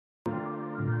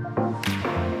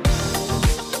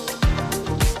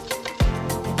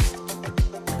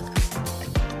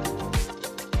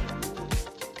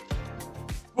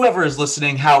Whoever is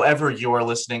listening, however you are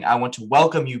listening, I want to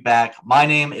welcome you back. My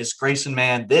name is Grayson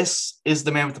Mann. This is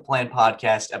the Man with the Plan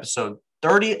podcast, episode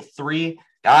 33.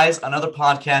 Guys, another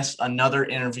podcast, another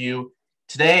interview.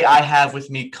 Today I have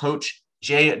with me Coach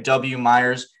J.W.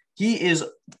 Myers. He is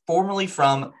formerly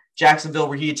from Jacksonville,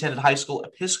 where he attended high school,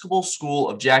 Episcopal School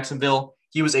of Jacksonville.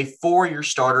 He was a four-year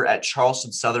starter at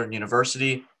Charleston Southern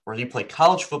University, where he played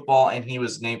college football, and he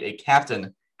was named a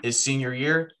captain his senior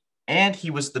year. And he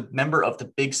was the member of the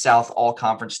Big South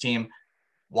All-Conference team.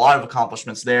 A lot of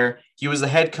accomplishments there. He was the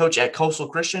head coach at Coastal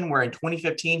Christian, where in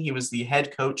 2015 he was the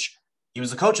head coach. He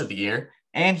was the coach of the year,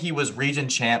 and he was region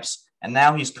champs. And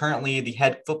now he's currently the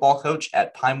head football coach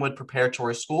at Pinewood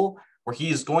Preparatory School, where he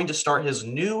is going to start his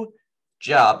new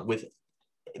job with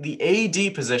the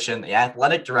AD position, the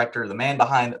athletic director, the man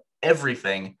behind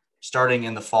everything, starting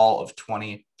in the fall of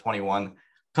 2021.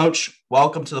 Coach,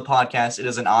 welcome to the podcast. It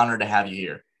is an honor to have you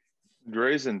here.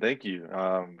 Grayson, thank you.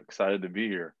 I'm excited to be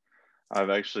here. I've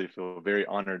actually feel very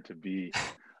honored to be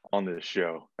on this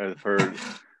show. I've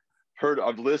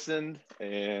I've listened,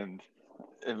 and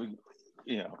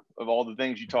of all the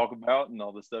things you talk about and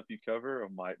all the stuff you cover,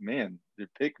 I'm like, man, to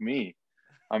pick me,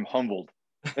 I'm humbled.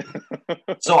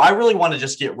 So I really want to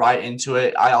just get right into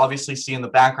it. I obviously see in the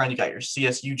background you got your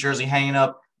CSU jersey hanging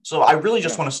up. So I really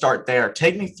just want to start there.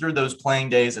 Take me through those playing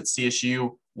days at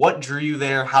CSU. What drew you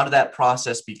there? How did that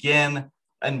process begin?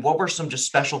 And what were some just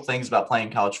special things about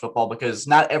playing college football? Because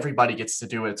not everybody gets to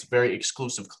do it. It's a very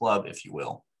exclusive club, if you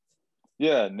will.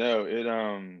 Yeah, no, it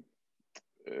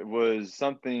was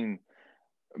something.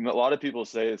 A lot of people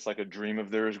say it's like a dream of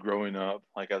theirs growing up,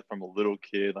 like from a little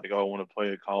kid, like, oh, I want to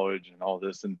play at college and all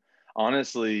this. And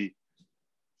honestly,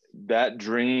 that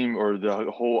dream or the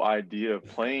whole idea of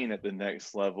playing at the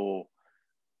next level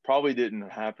probably didn't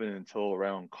happen until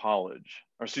around college,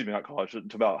 or excuse me, not college,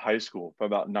 until about high school,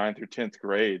 about ninth or 10th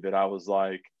grade, that I was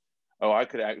like, oh, I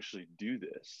could actually do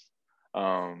this.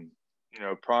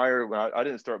 Prior, when I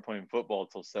didn't start playing football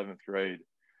until seventh grade,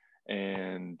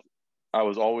 and I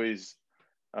was always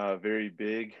very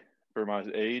big for my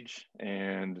age,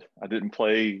 and I didn't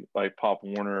play like Pop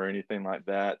Warner or anything like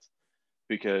that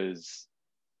because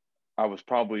I was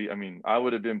probably, I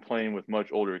would have been playing with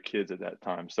much older kids at that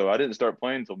time. So I didn't start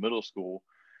playing until middle school.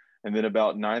 And then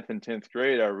about ninth and 10th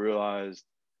grade, I realized,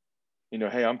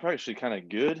 hey, I'm actually kind of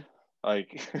good.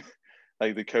 Like,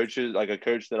 like the coaches, like a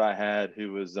coach that I had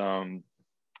who was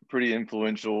pretty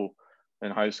influential in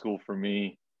high school for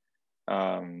me.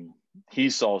 He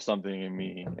saw something in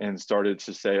me and started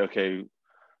to say, okay,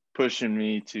 pushing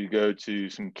me to go to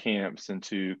some camps and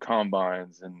to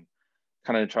combines and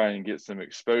kind of try and get some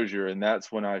exposure. And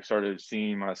that's when I started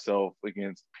seeing myself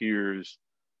against peers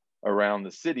around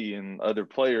the city and other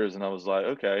players. And I was like,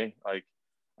 okay, like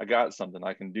I got something,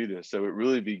 I can do this. So it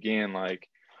really began like,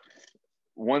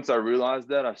 once I realized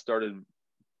that, I started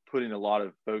putting a lot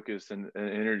of focus and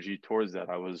energy towards that.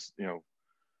 I was,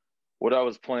 what I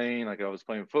was playing, like I was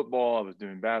playing football, I was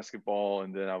doing basketball,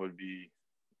 and then I would be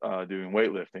doing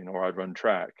weightlifting, or I'd run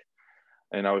track.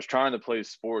 And I was trying to play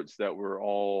sports that were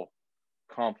all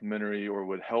complementary or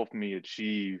would help me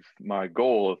achieve my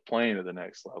goal of playing at the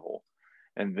next level.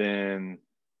 And then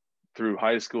through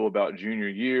high school, about junior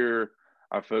year,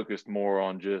 I focused more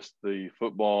on just the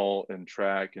football and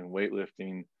track and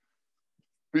weightlifting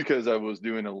because I was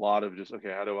doing a lot of just,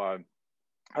 okay, how do I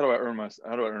earn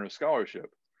a scholarship?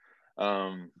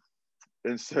 And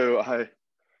so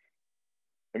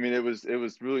it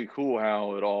was really cool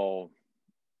how it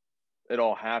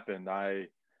all happened. I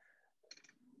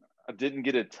didn't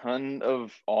get a ton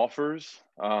of offers.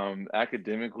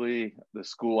 Academically, the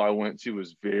school I went to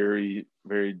was very,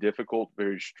 very difficult,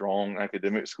 very strong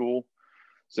academic school.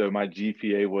 So my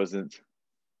GPA wasn't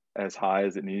as high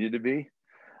as it needed to be.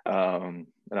 And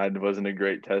I wasn't a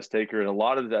great test taker. And a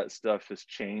lot of that stuff has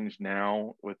changed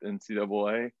now with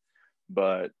NCAA.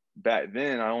 But back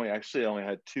then, I only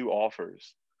had two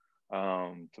offers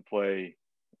to play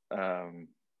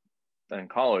in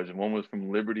college, and one was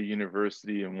from Liberty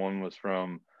University and one was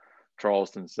from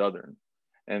Charleston Southern.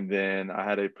 And then I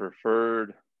had a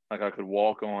preferred, like I had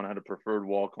a preferred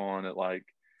walk on at like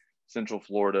Central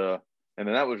Florida. And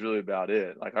then that was really about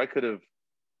it. Like I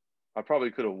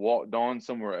probably could have walked on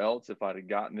somewhere else if I'd have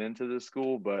gotten into this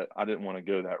school, but I didn't want to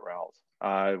go that route.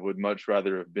 I would much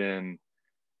rather have been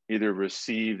either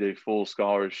received a full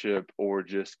scholarship or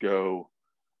just go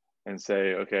and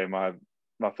say, okay, my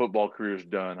football career is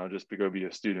done. I'll just go be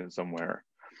a student somewhere.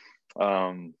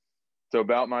 So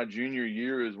about my junior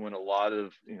year is when a lot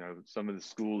of, some of the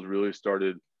schools really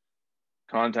started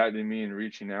contacting me and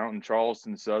reaching out, and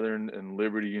Charleston Southern and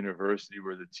Liberty University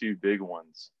were the two big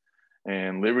ones.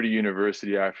 And Liberty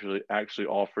University actually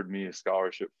offered me a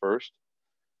scholarship first,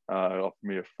 offered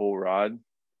me a full ride,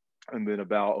 and then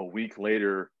about a week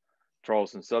later,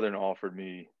 Charleston Southern offered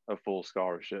me a full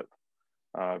scholarship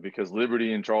because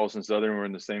Liberty and Charleston Southern were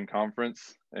in the same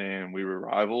conference, and we were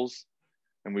rivals,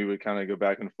 and we would kind of go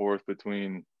back and forth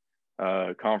between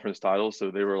conference titles. So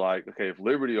they were like, okay, if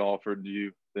Liberty offered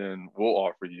you, then we'll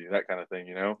offer you, that kind of thing,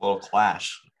 you know? Little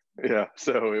clash. Yeah.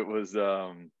 So it was,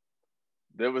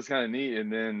 that was kind of neat.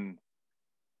 And then,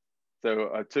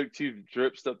 so I took 2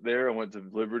 trips up there. I went to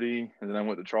Liberty and then I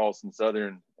went to Charleston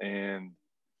Southern, and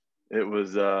it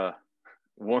was,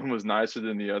 one was nicer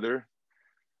than the other.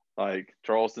 Like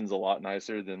Charleston's a lot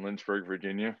nicer than Lynchburg,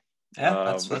 Virginia. Yeah,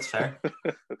 that's fair.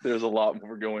 There's a lot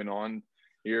more going on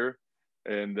here.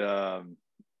 And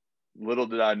little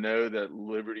did I know that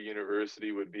Liberty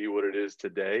University would be what it is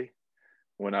today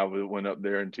when I went up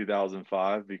there in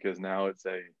 2005, because now it's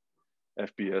a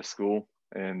FBS school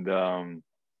and,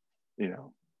 you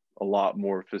know, a lot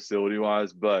more facility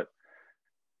wise. But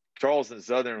Charleston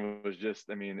Southern was just,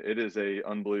 I mean, it is a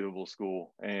unbelievable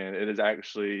school. And it is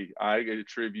actually, I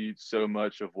attribute so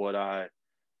much of what I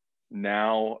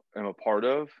now am a part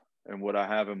of and what I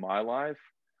have in my life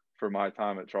for my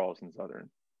time at Charleston Southern.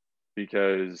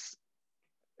 Because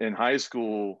in high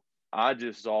school, I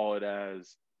just saw it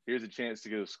as, here's a chance to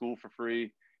go to school for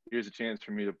free. Here's a chance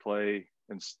for me to play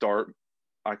and start.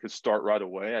 I could start right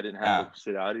away. I didn't have to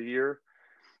sit out a year.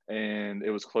 And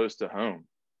it was close to home.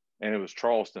 And it was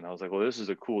Charleston. I was like, well, this is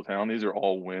a cool town. These are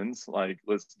all wins. Like,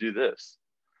 let's do this.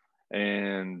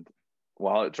 And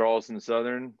while at Charleston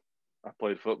Southern, I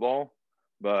played football,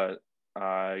 but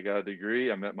I got a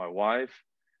degree. I met my wife.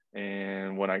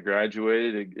 And when I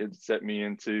graduated, it set me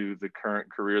into the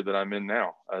current career that I'm in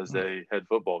now as a head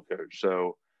football coach.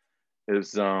 So it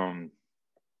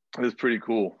was pretty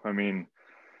cool. I mean,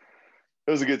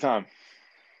 it was a good time.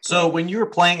 So when you were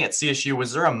playing at CSU,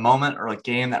 was there a moment or a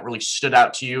game that really stood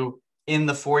out to you in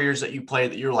the 4 years that you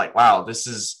played that you're like, wow, this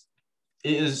is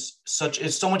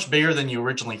so much bigger than you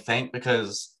originally think?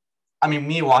 Because I mean,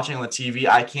 me watching on the TV,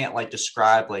 I can't like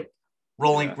describe like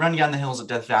running down the hills of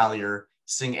Death Valley or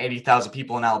seeing 80,000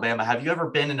 people in Alabama. Have you ever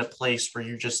been in a place where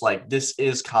you're just like, this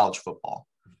is college football?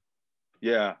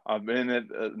 Yeah, I've been at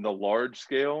the large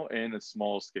scale and the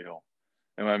small scale.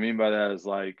 And what I mean by that is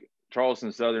like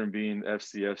Charleston Southern being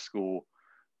FCS school,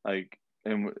 like,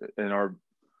 and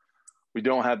we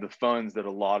don't have the funds that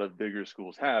a lot of bigger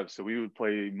schools have. So we would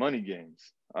play money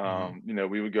games. You know,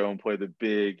 we would go and play the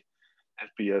big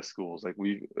FBS schools. Like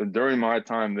during my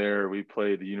time there, we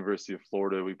played the University of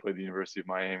Florida. We played the University of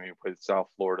Miami. We played South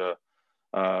Florida.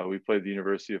 We played the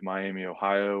University of Miami,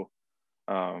 Ohio.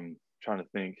 Trying to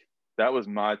think. That was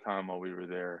my time while we were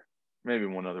there. Maybe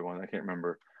one other one. I can't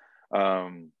remember.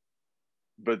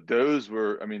 But those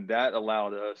were, I mean, that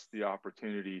allowed us the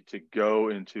opportunity to go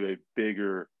into a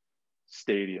bigger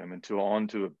stadium and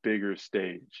onto a bigger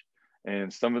stage.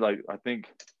 And some of, like, I think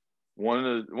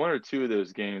one or two of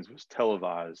those games was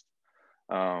televised,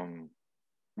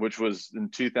 which was in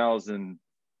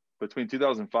between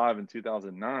 2005 and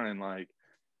 2009. Like,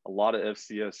 a lot of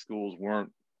FCS schools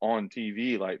weren't on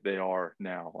TV like they are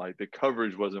now. Like, the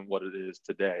coverage wasn't what it is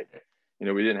today. You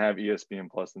know, we didn't have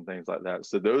ESPN Plus and things like that.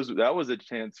 So that was a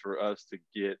chance for us to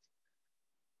get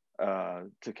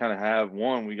to kind of have,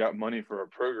 one, we got money for our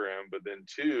program, but then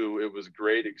two, it was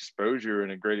great exposure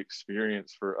and a great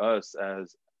experience for us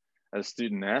as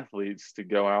student athletes to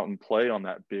go out and play on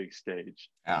that big stage.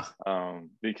 Yeah.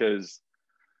 Because,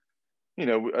 you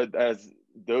know, as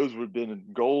those would have been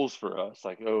goals for us,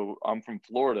 like, oh, I'm from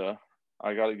Florida,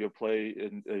 I got to go play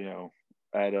in, you know,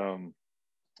 at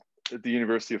the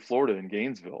University of Florida in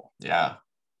Gainesville. Yeah.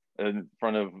 In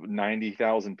front of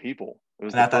 90,000 people. It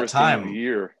was and the at that first time, game of the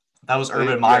year. That was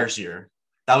Urban Meyer's year.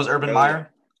 That was Urban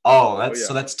Meyer? Oh,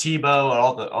 so that's Tebow and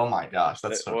all the, oh my gosh,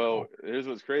 that's so cool. Here's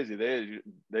what's crazy.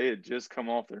 They had just come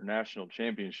off their national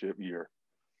championship year.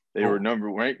 They were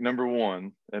ranked number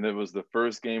 1, and it was the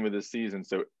first game of the season.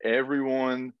 So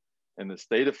everyone in the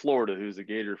state of Florida who's a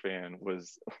Gator fan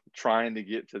was trying to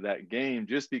get to that game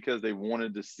just because they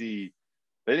wanted to see.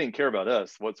 They didn't care about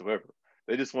us whatsoever.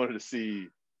 They just wanted to see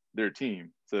their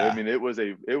team. So I mean, it was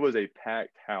a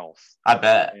packed house. I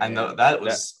bet. I know that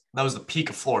was the peak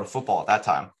of Florida football at that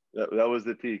time. That was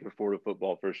the peak of Florida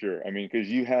football for sure. I mean, because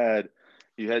you had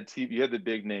the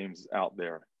big names out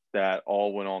there that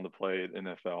all went on to play at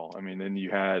NFL. I mean, then you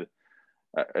had,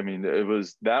 I mean, it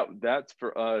was that's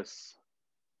for us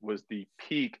was the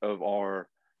peak of our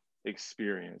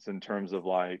experience in terms of,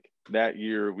 like, that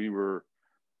year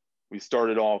we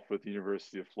started off with the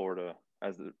University of Florida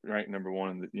as the ranked number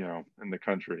 1 in the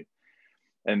country.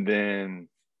 And then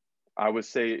I would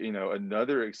say,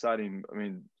 another exciting,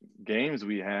 games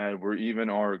we had were even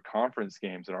our conference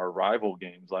games and our rival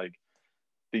games. Like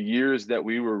the years that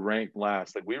we were ranked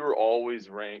last, like we were always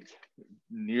ranked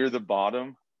near the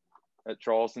bottom at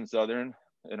Charleston Southern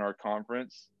in our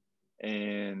conference.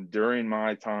 And during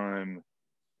my time,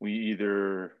 we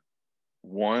either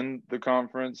won the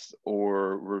conference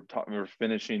or we're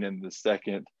finishing in the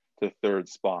second to third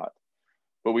spot.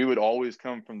 But we would always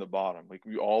come from the bottom. Like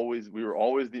we were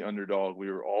always the underdog.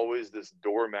 We were always this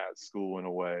doormat school in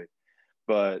a way.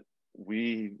 But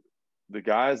the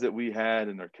guys that we had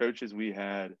and the coaches we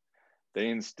had, they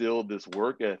instilled this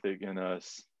work ethic in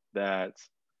us that,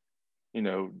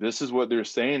 this is what they're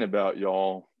saying about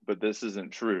y'all, but this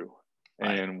isn't true.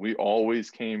 Right. And we always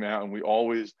came out and we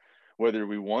always, whether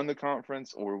we won the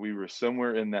conference or we were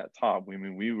somewhere in that top,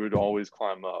 we would always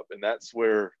climb up. And that's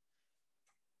where,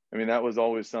 that was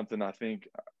always something I think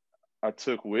I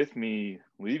took with me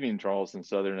leaving Charleston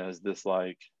Southern as this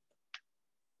mindset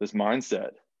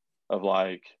of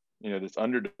this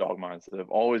underdog mindset. I've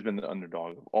always been the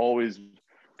underdog. I've always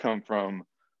come from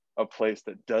a place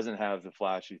that doesn't have the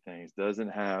flashy things,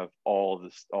 doesn't have all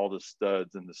the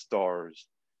studs and the stars,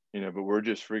 but we're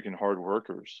just freaking hard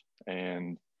workers.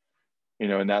 And,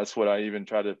 and that's what I even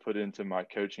try to put into my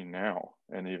coaching now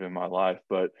and even my life.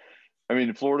 But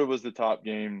Florida was the top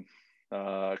game.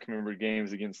 I can remember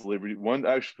games against Liberty.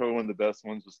 Probably one of the best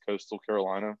ones was Coastal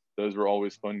Carolina. Those were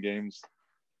always fun games.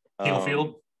 Teal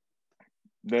Field?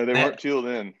 No, they weren't teal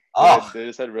then. They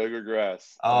just had regular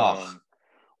grass.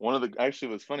 One of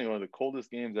the coldest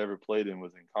games I ever played in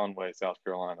was in Conway, South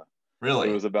Carolina. Really?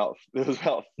 It was about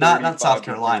not South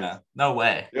Carolina. Degrees. No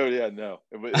way. Oh yeah, no.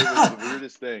 It was the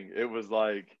weirdest thing. It was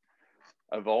like,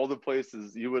 of all the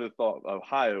places you would have thought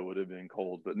Ohio would have been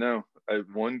cold, but no. At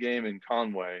one game in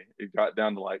Conway, it got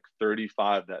down to like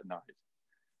 35 that night.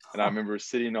 And I remember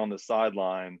sitting on the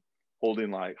sideline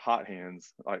holding like hot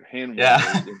hands, like hand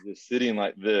warmers, and just sitting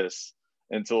like this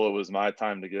until it was my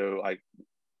time to go, like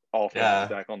offense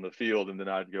back on the field, and then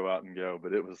I'd go out and go.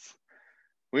 But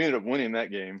we ended up winning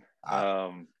that game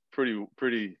pretty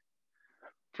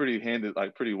handed,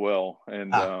 like pretty well.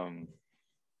 And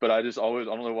but I don't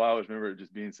know why I always remember it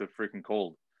just being so freaking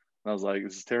cold. And I was like,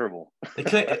 this is terrible. I'm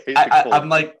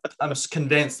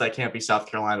convinced that can't be South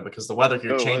Carolina because the weather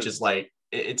here changes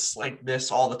it's like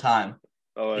this all the time.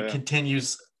 It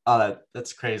continues.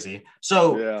 That's crazy.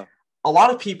 So a lot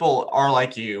of people are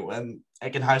like you, and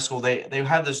like in high school, they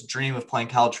have this dream of playing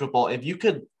college football. If you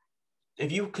could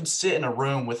sit in a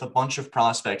room with a bunch of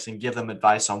prospects and give them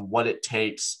advice on what it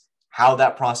takes, how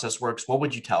that process works, what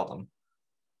would you tell them?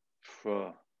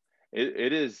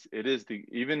 It is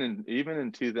even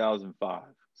in 2005.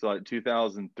 So like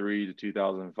 2003 to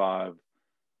 2005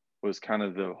 was kind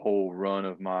of the whole run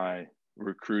of my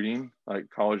recruiting, like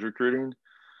college recruiting.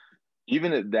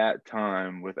 Even at that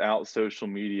time, without social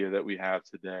media that we have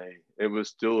today, it was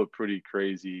still a pretty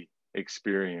crazy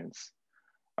experience.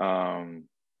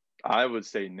 I would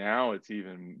say now it's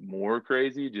even more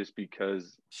crazy just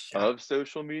because of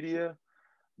social media,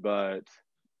 but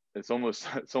it's almost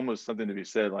something to be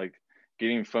said, like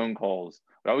getting phone calls.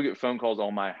 I would get phone calls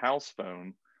on my house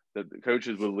phone that the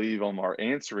coaches would leave on our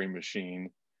answering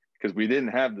machine because we didn't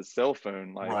have the cell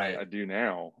phone I do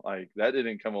now. Like that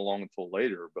didn't come along until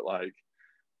later, but I'd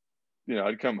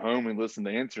come home and listen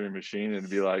to the answering machine and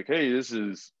be like, hey, this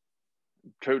is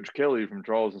Coach Kelly from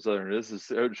Charleston Southern. This is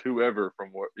Coach whoever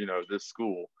from this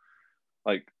school.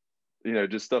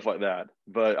 Just stuff like that.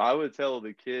 But I would tell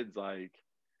the kids,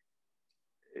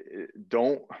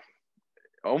 don't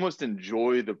almost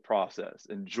enjoy the process,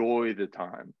 enjoy the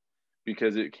time,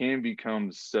 because it can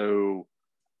become so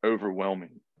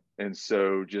overwhelming. And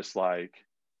so just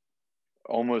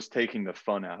almost taking the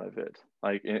fun out of it.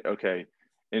 Okay,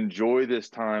 enjoy this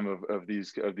time of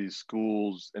these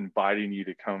schools inviting you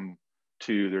to come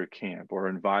to their camp, or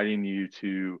inviting you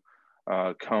to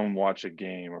come watch a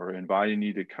game, or inviting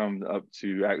you to come up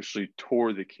to actually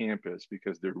tour the campus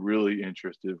because they're really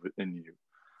interested in you.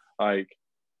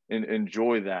 And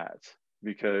enjoy that,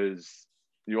 because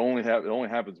it only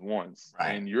happens once,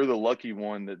 and you're the lucky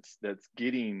one that's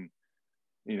getting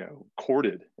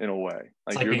courted in a way.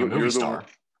 It's like being a movie star.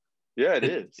 It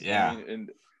is. Yeah. And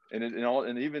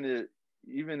even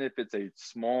if it's a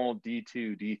small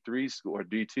D2, D3 school or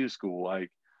D2 school,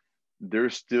 they're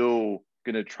still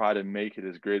going to try to make it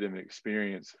as great of an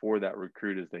experience for that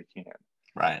recruit as they can.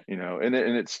 Right. And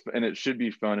it should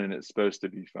be fun, and it's supposed to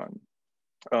be fun.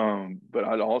 But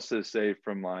I'd also say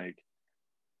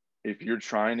if you're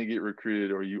trying to get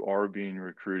recruited or you are being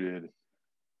recruited,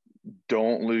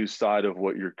 don't lose sight of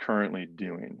what you're currently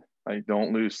doing.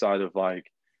 Don't lose sight of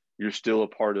you're still a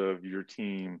part of your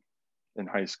team in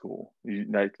high school.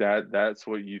 That's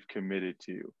what you've committed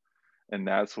to. And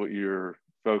that's what your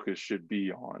focus should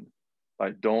be on.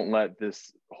 Like, don't let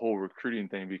this whole recruiting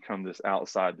thing become this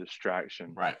outside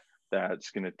distraction Right. that's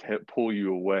going to pull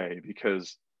you away,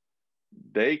 because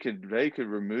they could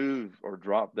remove or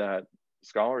drop that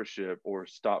scholarship or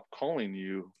stop calling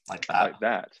you Like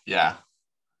that. Yeah.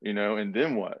 And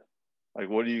then what? Like,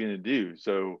 what are you going to do?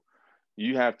 So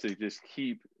you have to just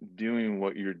keep doing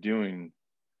what you're doing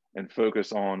and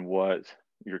focus on what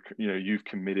you've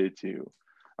committed to.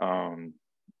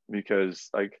 Because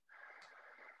like,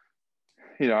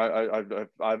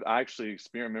 I've actually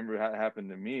experienced, remember that happened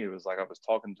to me. It was like I was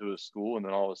talking to a school and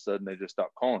then all of a sudden they just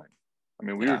stopped calling. I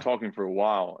mean, we were talking for a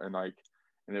while and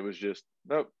it was just,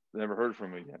 nope, never heard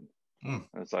from him again. And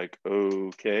it's like,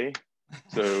 okay.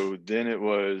 So then it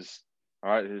was,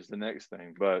 all right, here's the next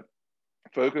thing. But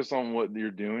focus on what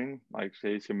you're doing. Like,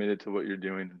 stay committed to what you're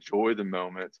doing. Enjoy the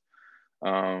moment.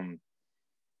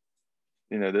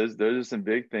 Those are some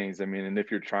big things. I mean, and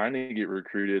if you're trying to get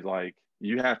recruited, like,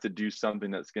 you have to do something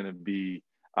that's going to be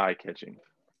eye-catching.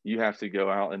 You have to go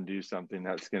out and do something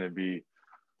that's going to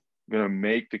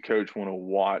make the coach want to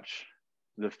watch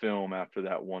the film after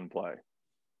that one play.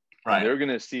 Right. And they're going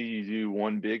to see you do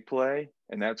one big play,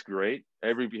 and that's great.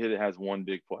 Every hit has one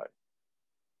big play.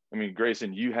 I mean,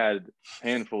 Grayson, you had a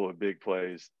handful of big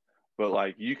plays, but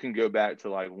like, you can go back to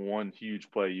like one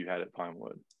huge play you had at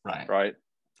Pinewood. Right.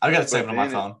 I've got it saved on my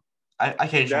phone. I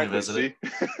occasionally visit it.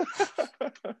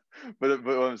 But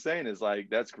what I'm saying is, like,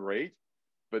 that's great.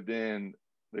 But then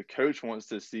the coach wants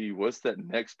to see, what's that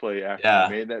next play after you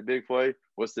made that big play?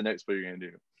 What's the next play you're going to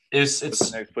do? What's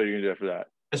the next play you're going to do after that?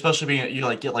 Especially being you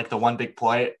like get like the one big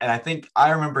play. And I think I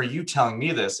remember you telling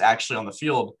me this actually on the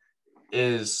field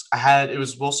it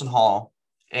was Wilson Hall,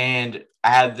 and I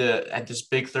had this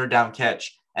big third down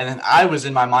catch. And then I was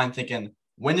in my mind thinking,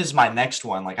 when is my next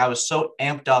one? Like, I was so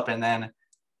amped up, and then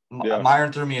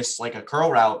Myron threw me a curl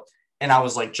route, and I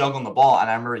was like juggling the ball. And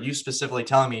I remember you specifically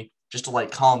telling me just to like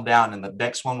calm down, and the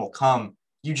next one will come.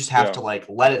 You just have to like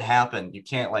let it happen. You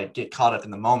can't like get caught up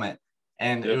in the moment.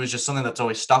 And it was just something that's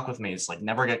always stuck with me. It's like,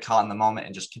 never get caught in the moment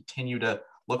and just continue to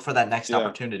look for that next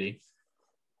opportunity.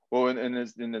 Well, and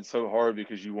it's so hard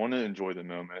because you want to enjoy the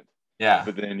moment. Yeah.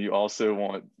 But then you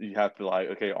also you have to, like,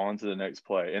 okay, on to the next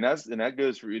play. And that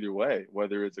goes for either way,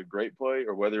 whether it's a great play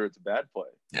or whether it's a bad play.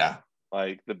 Yeah.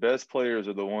 Like, the best players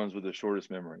are the ones with the shortest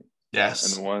memory.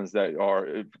 Yes. And the ones that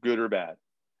are good or bad.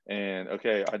 And,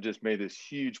 okay, I just made this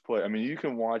huge play. I mean, you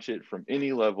can watch it from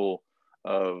any level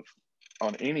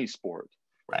on any sport.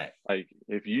 Right. Like,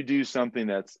 if you do something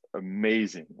that's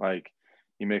amazing, like,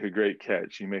 you make a great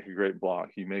catch, you make a great block,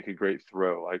 you make a great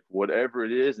throw, like, whatever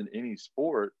it is in any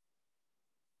sport,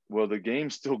 well, the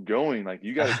game's still going. Like,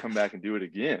 you got to come back and do it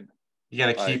again. You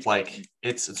got to keep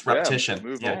it's repetition.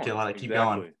 Move on. You got to keep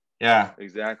going. Yeah,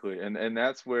 exactly. And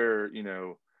that's where,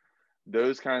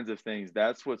 those kinds of things,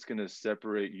 that's what's going to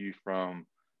separate you from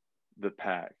the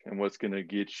pack and what's going to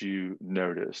get you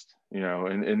noticed,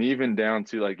 and even down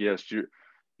to, like, yes,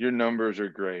 your numbers are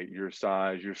great, your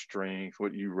size, your strength,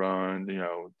 what you run,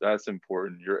 that's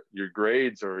important. Your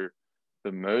grades are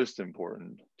the most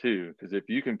important too, because if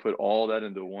you can put all that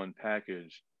into one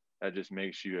package, that just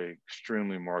makes you an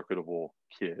extremely marketable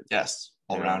kid. Yes,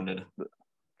 all-rounded.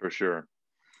 For sure.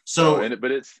 So,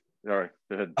 but it's all right.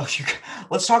 Go ahead. Okay,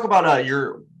 let's talk about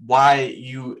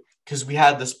because we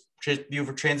had this, you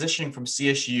were transitioning from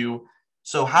CSU.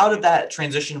 So how did that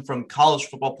transition from college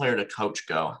football player to coach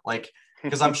go? Like,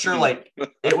 because I'm sure like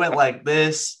it went like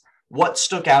this. What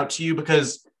stuck out to you?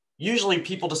 Because usually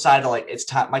people decide to like,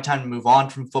 it's my time to move on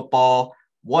from football.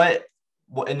 What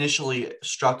initially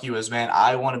struck you as, man,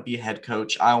 I want to be a head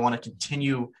coach. I want to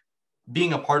continue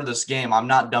being a part of this game. I'm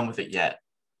not done with it yet.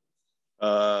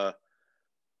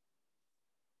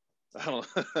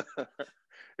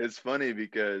 It's funny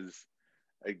because,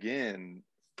 again,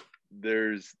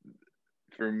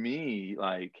 for me,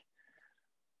 like,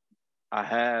 I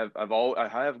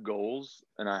have goals,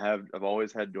 and I've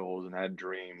always had goals and had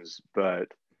dreams, but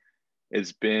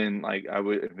it's been like, I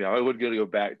would go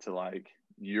back to like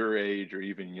your age or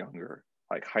even younger,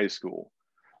 like high school.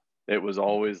 It was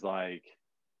always like,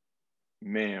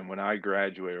 man, when I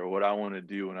graduate, or what I want to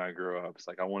do when I grow up, it's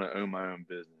like, I want to own my own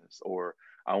business, or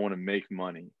I want to make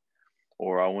money,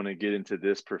 or I want to get into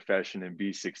this profession and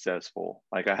be successful.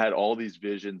 Like, I had all these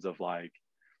visions of like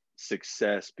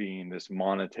success being this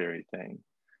monetary thing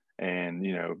and,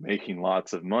 making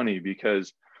lots of money,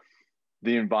 because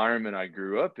the environment I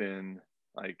grew up in,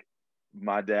 like,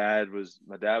 my dad was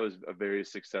a very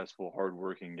successful,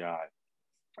 hardworking guy.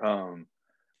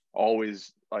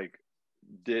 Always like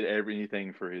did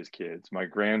everything for his kids. My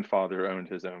grandfather owned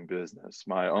his own business.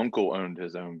 My uncle owned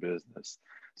his own business.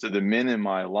 So the men in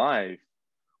my life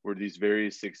were these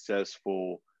very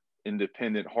successful,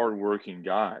 independent, hardworking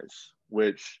guys,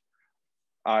 which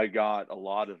I got a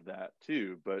lot of that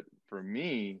too. But for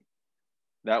me,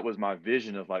 that was my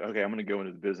vision of like, okay, I'm going to go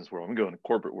into the business world. I'm going to go into the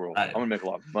corporate world. Right. I'm going to make a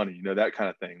lot of money, that kind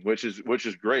of thing, which is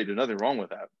great. There's nothing wrong with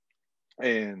that.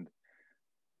 And,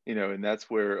 and that's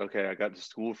where, okay, I got to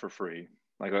school for free.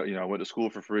 Like, I went to school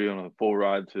for free on a full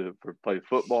ride for play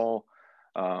football.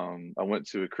 I went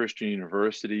to a Christian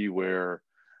university where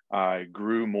I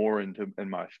grew more in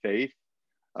my faith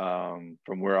from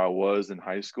where I was in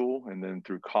high school, and then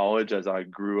through college as I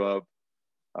grew up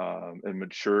and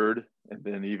matured, and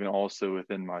then even also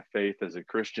within my faith as a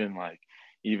Christian, like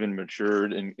even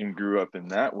matured and grew up in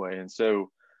that way. And so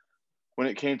when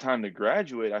it came time to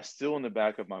graduate, I still in the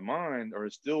back of my mind, or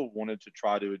still wanted to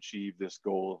try to achieve this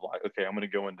goal of like, okay, I'm going to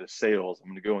go into sales. I'm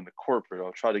going to go into corporate.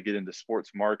 I'll try to get into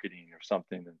sports marketing or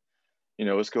something.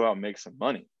 And, let's go out and make some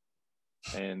money.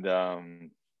 And I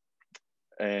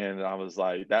was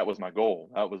like, that was my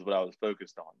goal. That was what I was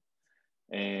focused on.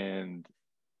 And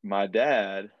my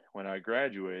dad, when I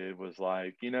graduated, was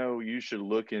like, you should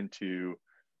look into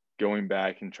going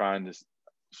back and trying to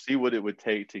see what it would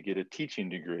take to get a teaching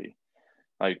degree.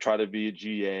 Like try to be a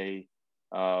GA.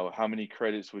 How many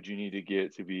credits would you need to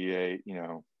get to be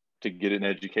to get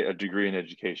a degree in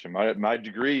education? My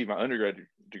undergraduate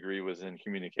degree was in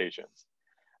communications,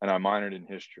 and I minored in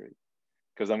history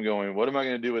because I'm going, what am I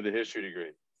going to do with a history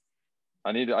degree?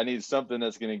 I need something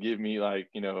that's going to give me like,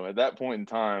 at that point in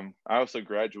time, I also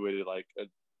graduated like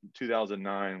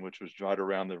 2009, which was right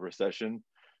around the recession.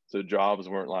 So jobs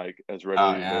weren't like as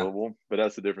readily available, but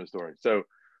that's a different story. So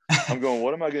I'm going,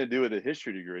 what am I going to do with a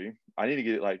history degree? I need to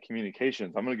get like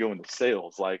communications. I'm going to go into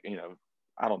sales. Like,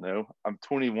 I don't know. I'm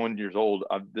 21 years old.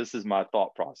 This is my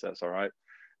thought process. All right.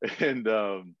 And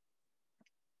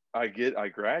I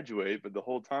graduate, but the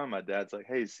whole time my dad's like,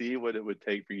 hey, see what it would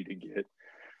take for you to get,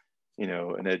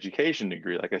 an education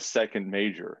degree, like a second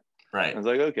major. Right. I was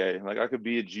like, okay, like I could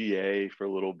be a GA for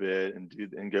a little bit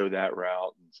and go that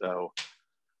route. And so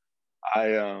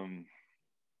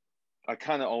I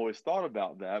kind of always thought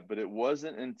about that, but it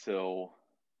wasn't until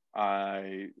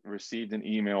I received an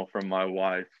email from my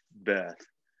wife, Beth,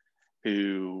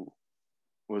 who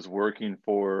was working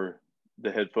for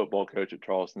the head football coach at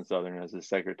Charleston Southern as his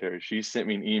secretary. She sent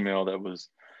me an email that was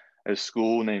a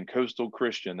school named Coastal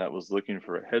Christian that was looking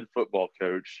for a head football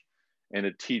coach and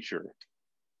a teacher.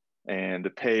 And the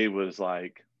pay was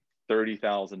like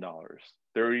 $30,000,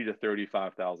 $30,000 to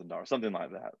 $35,000, something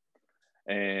like that.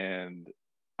 And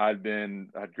I'd been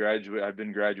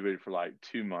graduated for like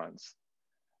 2 months,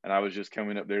 and I was just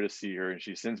coming up there to see her, and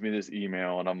she sends me this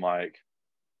email, and I'm like,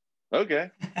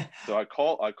 okay. So I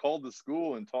called the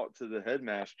school and talked to the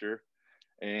headmaster,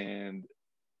 and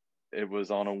it was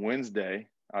on a Wednesday.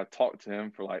 I talked to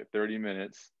him for like 30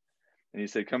 minutes, and he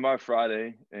said, come by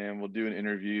Friday and we'll do an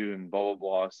interview and blah, blah,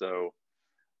 blah. So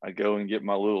I go and get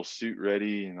my little suit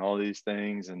ready and all these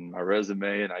things and my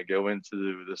resume, and I go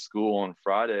into the school on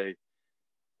Friday,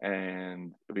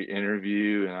 and we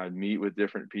interview, and I'd meet with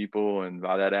different people. And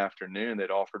by that afternoon,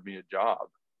 they'd offered me a job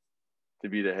to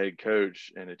be the head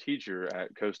coach and a teacher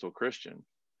at Coastal Christian,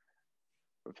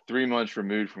 3 months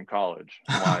removed from college.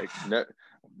 I'm like,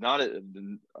 I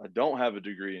don't have a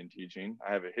degree in teaching.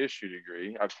 I have a history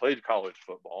degree. I've played college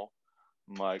football.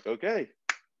 I'm like, okay,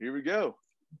 here we go.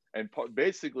 And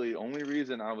basically, only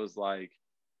reason I was like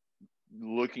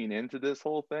looking into this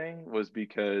whole thing was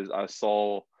because I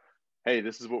saw, hey,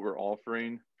 this is what we're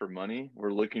offering for money.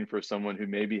 We're looking for someone who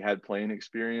maybe had playing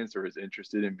experience or is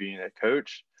interested in being a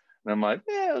coach. And I'm like,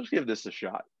 yeah, let's give this a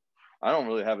shot. I don't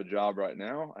really have a job right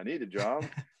now. I need a job.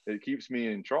 It keeps me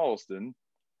in Charleston,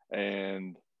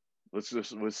 and let's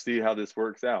see how this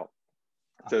works out.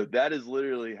 So that is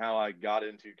literally how I got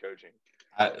into coaching.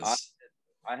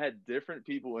 I had different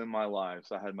people in my life.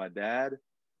 So I had my dad,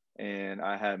 and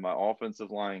I had my offensive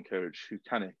line coach who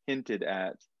kind of hinted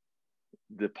at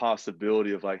the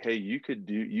possibility of like, hey, you could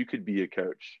be a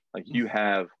coach. Like you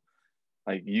have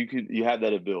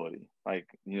that ability. Like,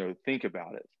 think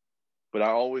about it. But I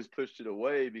always pushed it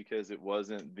away because it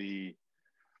wasn't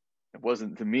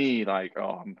to me like,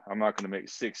 oh, I'm not going to make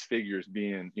six figures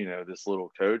being, this little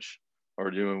coach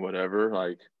or doing whatever.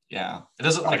 Like, yeah, it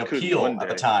doesn't like appeal at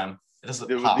the time. It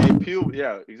doesn't pop. The appeal,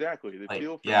 yeah, exactly. The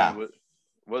appeal for me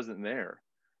wasn't there,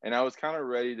 and I was kind of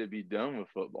ready to be done with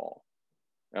football.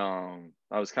 I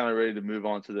was kind of ready to move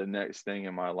on to the next thing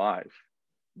in my life,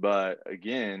 but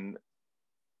again,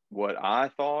 what I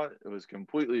thought, it was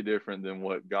completely different than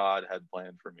what God had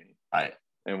planned for me. Right.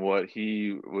 and what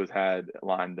he had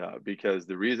lined up, because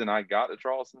the reason I got to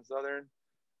Charleston Southern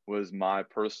was my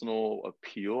personal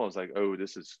appeal. I was like, oh,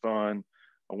 this is fun.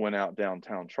 I went out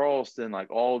downtown Charleston, like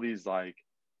all these like,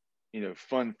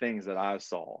 fun things that I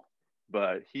saw,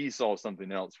 but he saw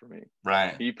something else for me.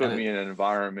 Right. He put me in an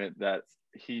environment that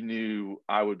he knew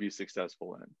I would be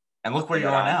successful in And look where and you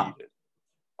that are I now. needed.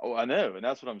 Oh, I know. And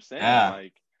that's what I'm saying. Yeah.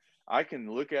 Like, I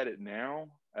can look at it now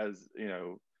as,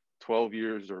 12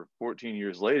 years or 14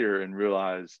 years later and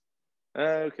realize,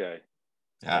 okay,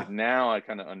 Yeah. like now I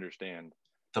kind of understand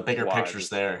The bigger why picture's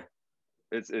there.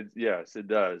 It's yes, it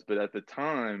does. But at the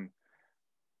time,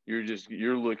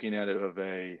 you're looking at it of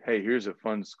hey, here's a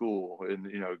fun school and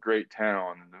a great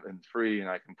town and free, and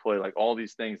I can play, like all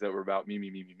these things that were about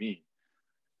me.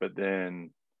 But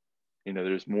then,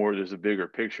 there's more. There's a bigger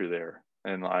picture there,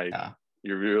 and like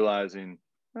you're realizing,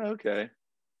 okay,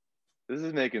 this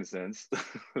is making sense.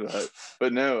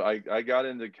 but no, I got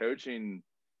into coaching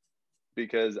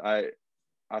because I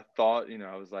thought,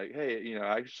 I was like, hey,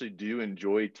 I actually do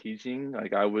enjoy teaching.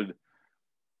 Like I would,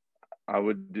 I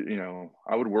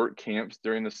would work camps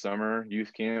during the summer,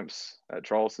 youth camps at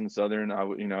Charleston Southern. I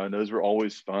would, and those were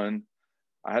always fun.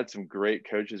 I had some great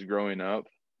coaches growing up.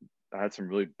 I had some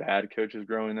really bad coaches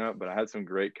growing up, but I had some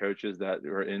great coaches that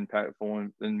were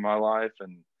impactful in my life.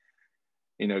 And,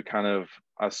 kind of,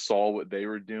 I saw what they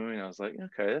were doing. I was like,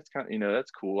 okay, that's kind of,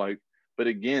 that's cool. Like, but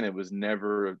again, it was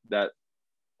never that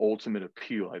ultimate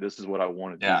appeal. Like, this is what I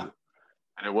want to do.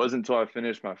 And it wasn't until I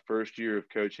finished my first year of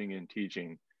coaching and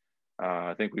teaching.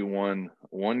 I think we won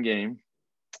one game,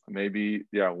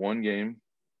 one game,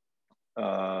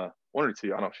 one or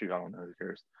two. I don't know. Who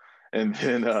cares? And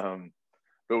then,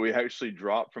 but we actually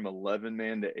dropped from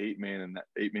 11-man to 8-man in that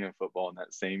 8-man football in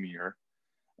that same year.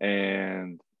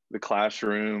 And the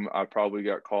classroom, I probably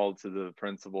got called to the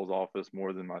principal's office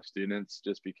more than my students,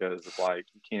 just because of like,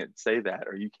 you can't say that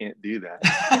or you can't do that.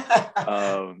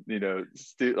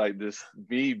 Like this,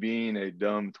 me being a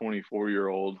dumb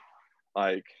 24-year-old,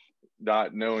 like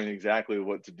not knowing exactly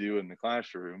what to do in the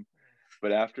classroom.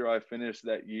 But after I finished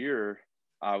that year,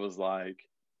 I was like,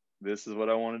 this is what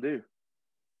I want to do.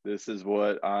 This is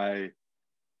what I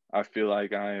feel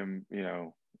like I'm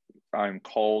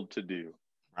called to do.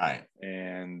 Right.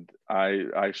 And I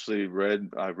actually read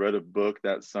a book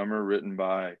that summer written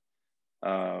by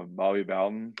Bobby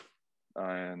Bowden,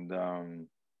 and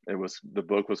the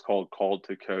book was called Called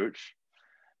to Coach.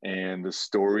 And the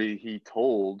story he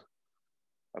told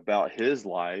about his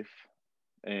life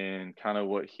and kind of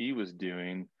what he was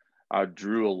doing, I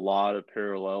drew a lot of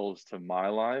parallels to my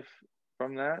life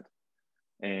from that.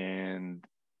 And,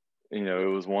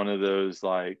 it was one of those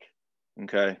like,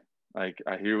 okay, like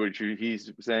I hear what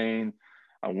he's saying.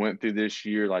 I went through this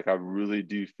year. Like, I really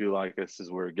do feel like this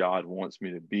is where God wants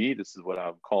me to be. This is what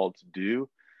I'm called to do.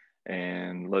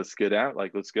 And let's get out.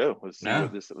 Like, let's go. Let's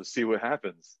see what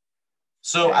happens.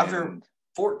 So after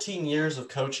 14 years of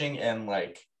coaching and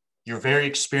like, you're very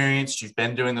experienced, you've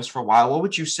been doing this for a while, what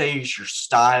would you say is your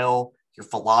style, your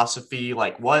philosophy?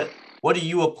 Like what do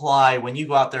you apply when you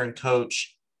go out there and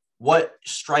coach? What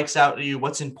strikes out to you?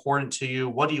 What's important to you?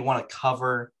 What do you want to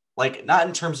cover? Like, not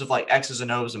in terms of like X's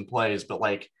and O's and plays, but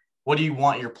like, what do you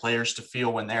want your players to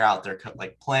feel when they're out there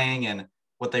like playing, and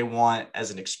what they want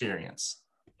as an experience?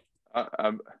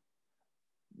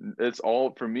 It's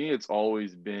all, for me, it's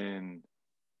always been,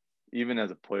 even as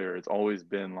a player, it's always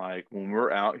been like, when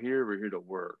we're out here, we're here to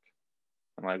work.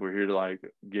 And like, we're here to like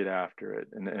get after it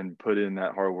and put in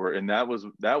that hard work. And that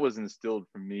was instilled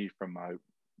from me, from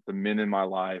the men in my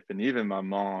life, and even my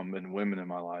mom and women in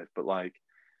my life. But like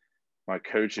my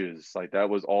coaches, like that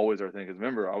was always our thing. Because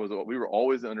remember, we were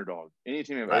always the underdog. Any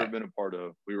team I've ever been a part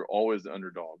of, we were always the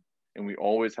underdog, and we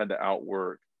always had to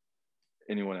outwork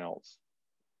anyone else.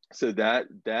 So that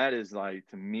is like,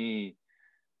 to me,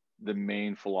 the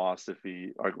main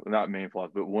philosophy, or not main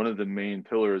philosophy, but one of the main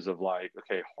pillars of like,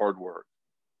 okay, hard work.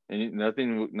 And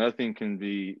everything can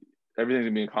be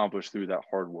accomplished through that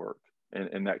hard work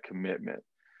and that commitment.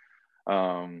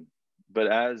 But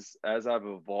as I've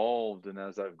evolved and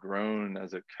as I've grown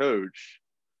as a coach,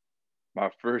 my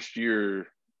first year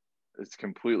is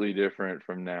completely different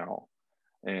from now.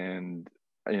 And,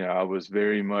 I was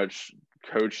very much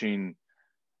coaching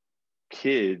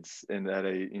kids and at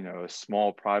a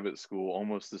small private school,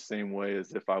 almost the same way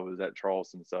as if I was at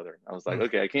Charleston Southern. I was like,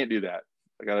 okay, I can't do that.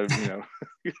 I gotta,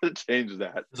 gotta change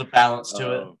that. There's a balance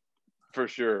to it. For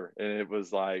sure. And it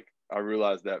was like, I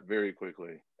realized that very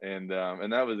quickly. And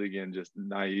that was, again, just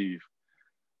naive.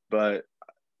 But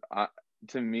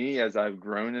to me, as I've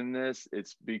grown in this,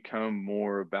 it's become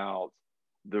more about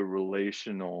the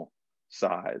relational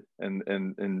side and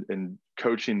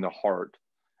coaching the heart.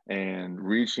 and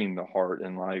reaching the heart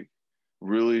and like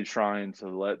really trying to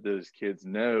let those kids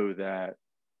know that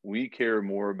we care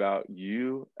more about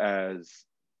you as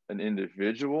an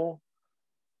individual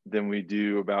than we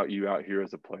do about you out here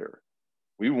as a player.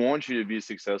 We want you to be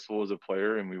successful as a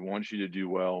player, and we want you to do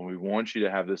well, and we want you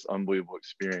to have this unbelievable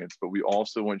experience, but we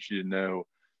also want you to know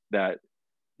that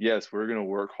yes, we're going to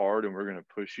work hard and we're going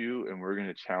to push you and we're going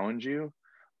to challenge you,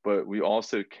 but we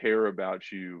also care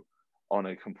about you on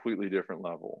a completely different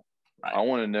level. Right. I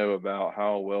want to know about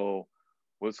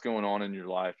what's going on in your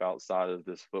life outside of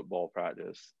this football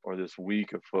practice or this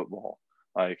week of football.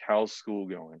 Like, how's school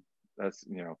going? That's,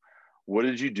 what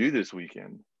did you do this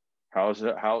weekend? How's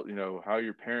it, how are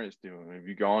your parents doing? Have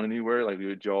you gone anywhere? Like,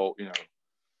 did y'all,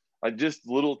 like just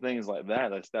little things like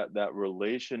that. That's that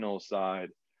relational side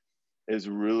is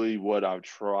really what I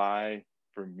try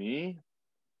for me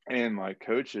and my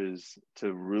coaches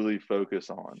to really focus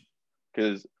on,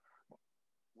 because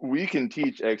we can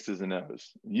teach X's and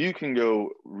O's. You can go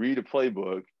read a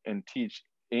playbook and teach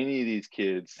any of these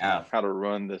kids how to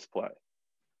run this play.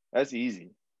 That's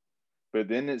easy. But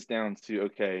then it's down to,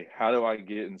 okay, how do I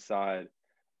get inside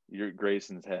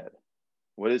Grayson's head?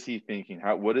 What is he thinking?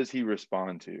 What does he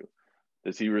respond to?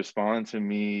 Does he respond to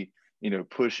me,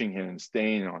 pushing him and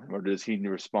staying on him? Or does he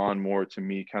respond more to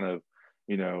me kind of,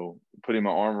 putting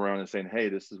my arm around and saying, hey,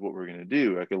 this is what we're going to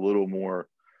do? Like a little more,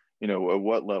 at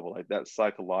what level? Like that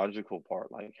psychological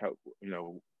part, like how,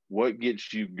 what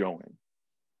gets you going?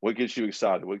 What gets you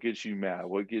excited? What gets you mad?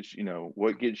 What gets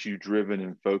you driven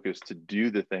and focused to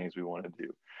do the things we want to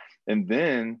do? And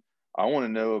then I want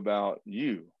to know about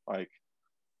you. Like,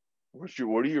 what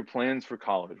are your plans for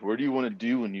college? What do you want to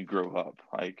do when you grow up?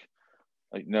 Like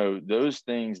no, those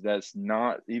things that's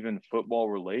not even football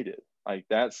related. Like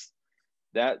that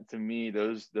to me,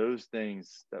 those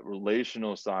things, that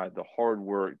relational side, the hard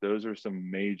work, those are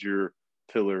some major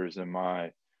pillars in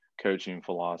my coaching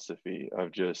philosophy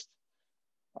of just,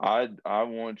 I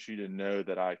want you to know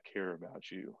that I care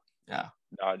about you. Yeah.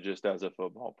 Not just as a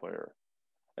football player.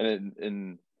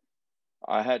 And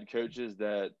I had coaches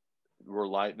that were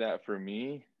like that for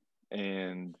me,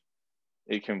 and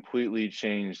it completely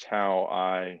changed how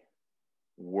I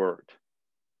worked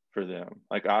for them.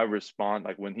 Like I respond,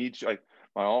 like when like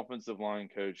my offensive line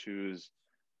coach, who's,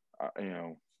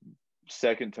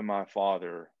 second to my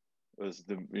father, was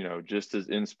just as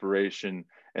inspiration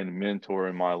and mentor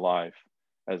in my life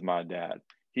as my dad.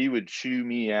 He would chew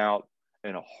me out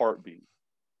in a heartbeat.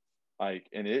 Like,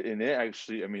 and it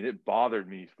actually, it bothered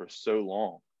me for so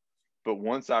long. But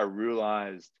once I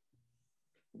realized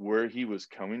where he was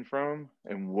coming from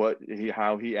and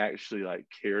how he actually like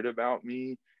cared about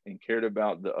me and cared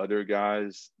about the other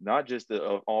guys, not just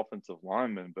the offensive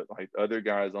linemen, but like other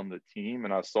guys on the team,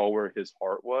 and I saw where his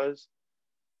heart was,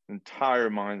 entire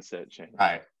mindset changed.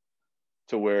 Right.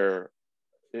 To where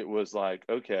it was like,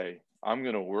 okay, I'm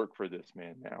going to work for this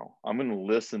man now. I'm going to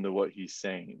listen to what he's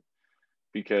saying,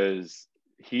 because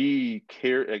he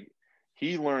cared. Like,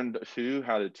 he learned too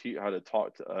how to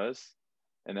talk to us,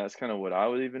 and that's kind of what I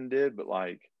would even did. But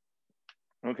like,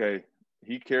 okay,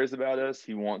 he cares about us.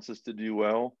 He wants us to do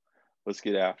well. Let's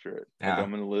get after it. Yeah. Like,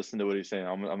 I'm going to listen to what he's saying.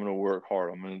 I'm going to work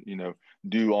hard. I'm going to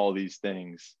do all these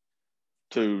things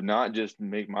to not just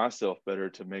make myself better,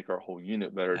 to make our whole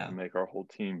unit better, to make our whole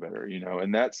team better.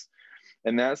 And that's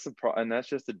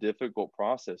just a difficult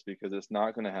process, because it's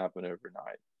not going to happen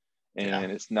overnight.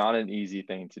 And it's not an easy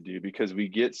thing to do, because we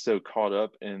get so caught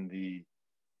up in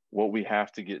what we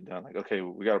have to get done. Like, okay,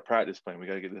 we got a practice plan. We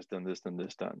got to get this done, this done,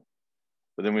 this done.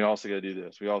 But then we also got to do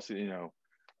this. We also, at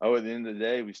the end of the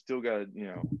day, we still got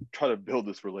to, try to build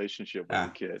this relationship with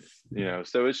the kid,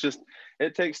 so it's just,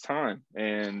 it takes time,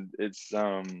 and it's,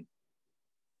 but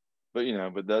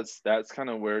that's kind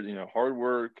of where, hard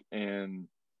work and,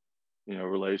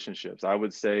 relationships, I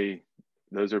would say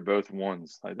those are both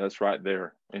ones. Like, that's right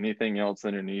there. Anything else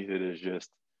underneath it is just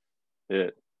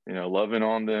it, loving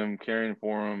on them, caring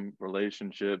for them,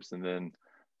 relationships, and then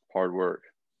hard work.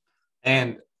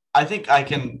 And I think I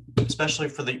can, especially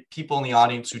for the people in the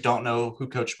audience who don't know who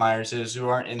Coach Myers is, who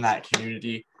aren't in that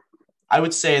community, I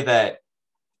would say that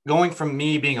going from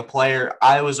me being a player,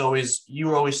 you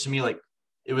were always to me like,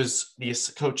 it was the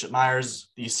Coach Myers,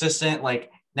 the assistant, like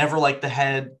never like the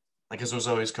head, like, because it was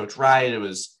always Coach Wright. It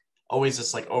was always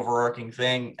this like overarching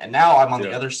thing. And now I'm on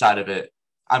the other side of it.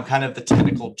 I'm kind of the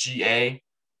technical GA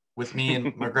with me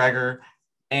and McGregor.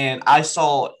 And I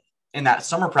saw in that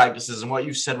summer practices, and what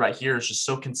you said right here is just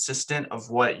so consistent of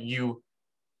what you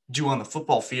do on the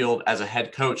football field as a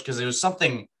head coach, because it was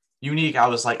something unique. I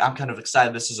was like, I'm kind of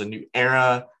excited. This is a new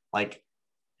era. Like,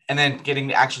 and then getting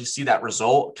to actually see that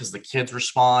result, because the kids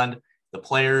respond. the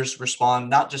players respond,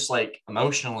 not just like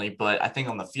emotionally, but I think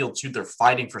on the field too, they're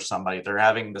fighting for somebody.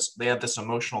 They have this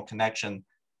emotional connection.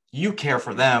 You care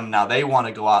for them. Now they want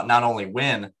to go out, not only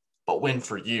win, but win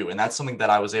for you. And that's something that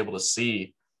I was able to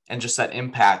see, and just that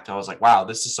impact. I was like, wow,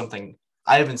 this is something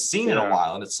I haven't seen in a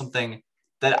while. And it's something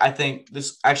that I think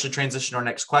this actually transitioned to our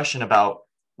next question about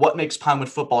what makes Pinewood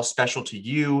football special to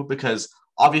you, because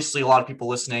obviously a lot of people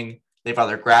listening, they've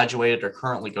either graduated or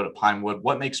currently go to Pinewood.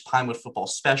 What makes Pinewood football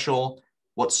special?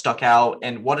 What stuck out?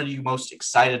 And what are you most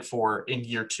excited for in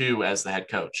year 2 as the head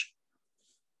coach?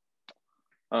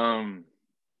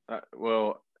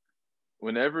 Well,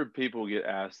 whenever people get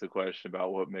asked the question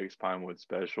about what makes Pinewood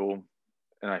special,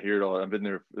 and I hear it all, I've been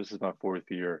there, this is my 4th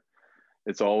year.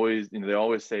 It's always, they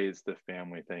always say it's the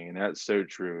family thing. And that's so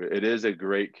true. It is a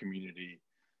great community.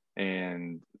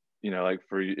 And, like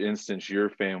for instance, your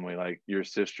family, like your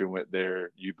sister went there,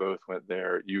 you both went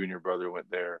there, you and your brother went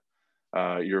there.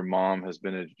 Your mom has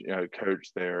been a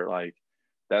coach there. Like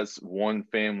that's one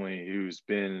family who's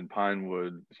been in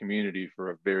Pinewood community for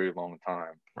a very long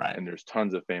time. Right. And there's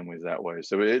tons of families that way.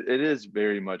 So it is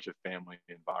very much a family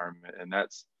environment.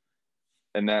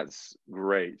 And that's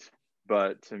great.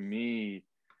 But to me,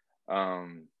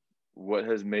 what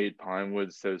has made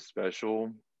Pinewood so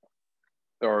special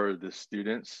are the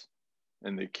students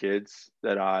and the kids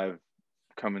that I've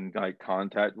come in like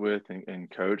contact with and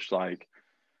coached. Like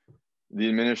the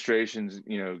administration's,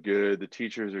 good. The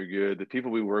teachers are good. The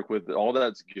people we work with, all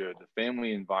that's good. The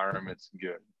family environment's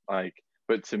good. Like,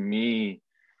 but to me,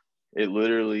 it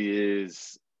literally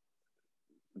is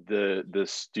the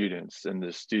students and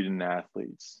the student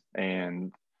athletes.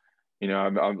 And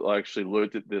I've actually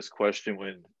looked at this question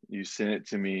when you sent it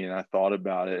to me, and I thought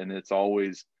about it, and it's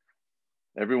always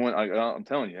everyone. I'm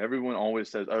telling you, everyone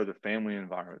always says, "Oh, the family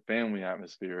environment, family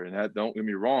atmosphere," and that, don't get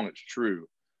me wrong, it's true,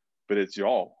 but it's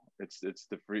y'all. It's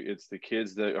the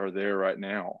kids that are there right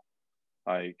now.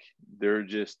 Like they're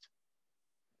just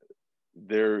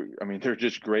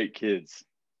great kids,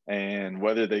 and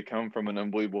whether they come from an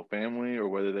unbelievable family or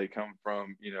whether they come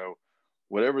from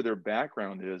whatever their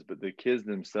background is, but the kids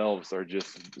themselves are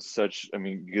just such,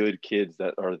 good kids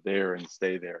that are there and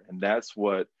stay there. And that's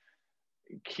what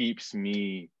keeps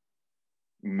me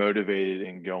motivated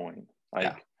and going.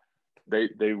 Like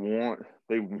they want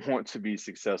to be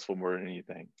successful more than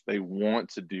anything. They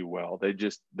want to do well. They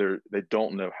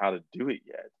don't know how to do it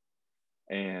yet.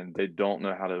 And they don't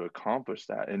know how to accomplish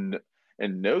that. And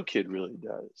no kid really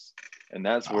does. And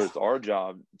that's where it's our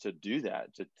job to do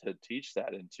that, to teach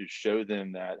that and to show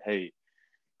them that, hey,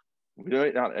 we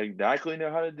don't not exactly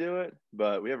know how to do it,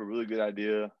 but we have a really good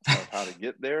idea of how to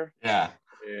get there. Yeah.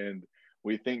 And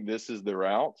we think this is the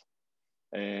route.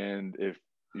 And if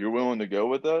you're willing to go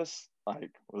with us,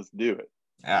 like, let's do it.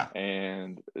 Yeah.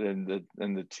 And in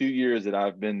the 2 years that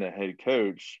I've been the head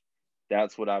coach,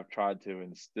 that's what I've tried to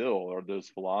instill, are those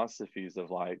philosophies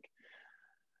of like,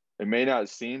 it may not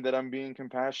seem that I'm being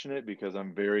compassionate because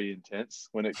I'm very intense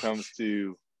when it comes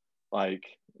to like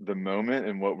the moment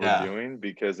and what we're doing,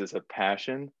 because it's a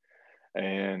passion.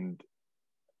 And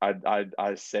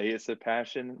I say it's a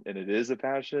passion, and it is a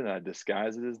passion. I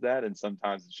disguise it as that. And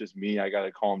sometimes it's just me. I got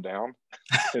to calm down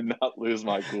and not lose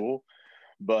my cool.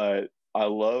 But I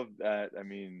love that.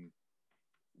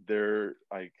 They're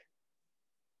like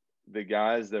the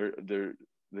guys, they're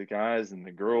the guys and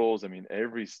the girls.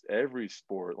 Every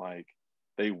sport, like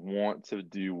they want to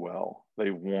do well. They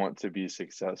want to be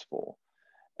successful.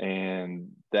 And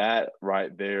that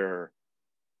right there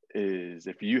is,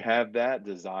 if you have that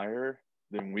desire,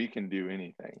 then we can do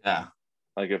anything. Yeah.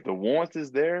 Like if the want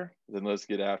is there, then let's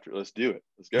get after it. Let's do it.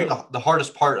 Let's go. I think the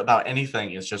hardest part about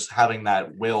anything is just having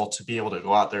that will to be able to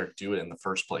go out there and do it in the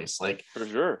first place. Like for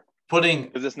sure.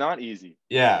 Because it's not easy.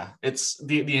 Yeah. It's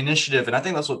the initiative. And I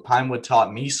think that's what Pinewood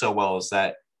taught me so well, is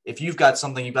that if you've got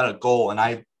something, you've got a goal.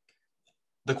 And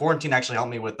the quarantine actually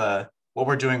helped me with what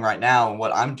we're doing right now. And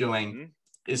what I'm doing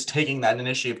is taking that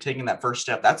initiative, taking that first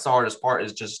step. That's the hardest part,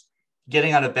 is just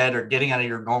getting out of bed or getting out of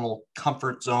your normal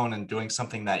comfort zone and doing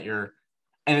something that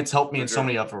and it's helped me in so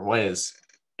many other ways.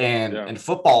 And in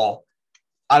football,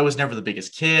 I was never the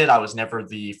biggest kid. I was never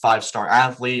the 5-star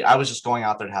athlete. I was just going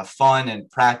out there to have fun and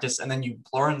practice. And then you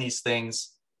learn these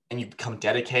things and you become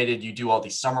dedicated. You do all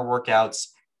these summer workouts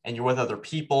and you're with other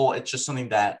people. It's just something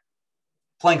that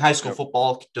playing high school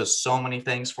football does so many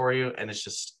things for you. And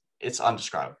it's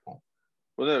undescribable.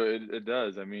 Well, no, it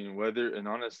does.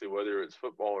 Whether it's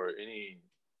football or any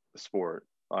sport,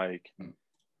 like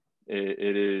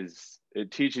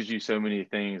it teaches you so many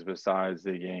things besides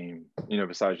the game,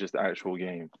 besides just the actual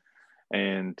game.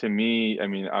 And to me,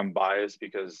 I'm biased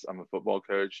because I'm a football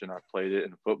coach and I've played it,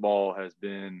 and football has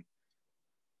been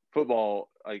football,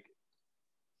 like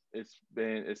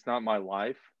it's not my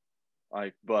life,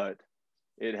 like, but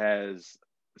it has,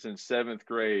 since seventh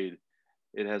grade,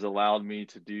 it has allowed me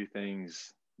to do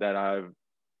things that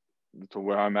to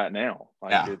where I'm at now.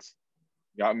 Like, Yeah. it's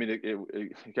got me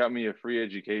it got me a free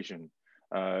education.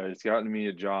 It's gotten me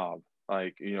a job.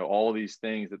 Like, all these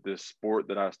things that this sport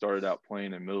that I started out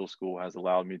playing in middle school has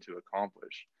allowed me to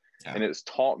accomplish. Yeah. And it's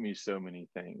taught me so many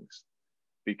things,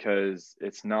 because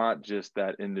it's not just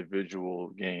that individual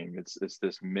game. It's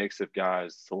this mix of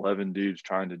guys. It's 11 dudes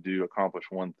trying to accomplish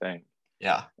one thing.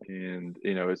 Yeah. And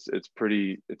it's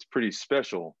pretty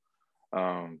special.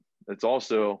 It's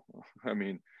also, I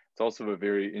mean, it's also a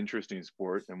very interesting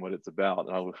sport and what it's about.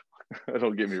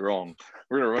 Don't get me wrong.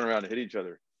 We're gonna run around and hit each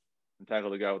other and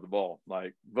tackle the guy with the ball.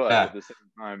 But Yeah. at the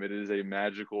same time, it is a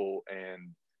magical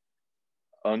and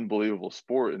unbelievable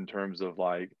sport in terms of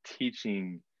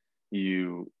teaching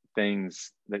you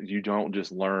things that you don't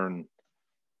just learn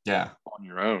on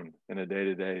your own in a day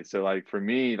to day. So for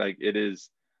me, it is,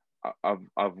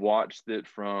 I've watched it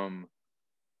from,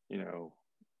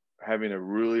 having a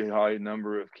really high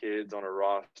number of kids on a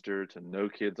roster to no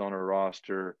kids on a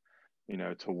roster,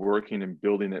 to working and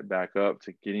building it back up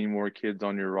to getting more kids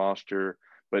on your roster.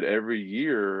 But every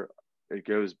year it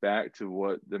goes back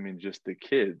to just the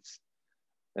kids.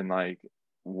 And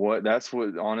that's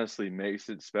what honestly makes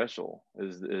it special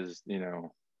is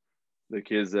the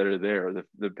kids that are there.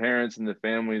 The parents and the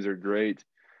families are great,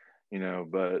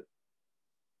 but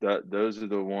those are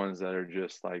the ones that are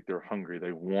just they're hungry.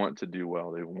 They want to do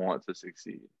well. They want to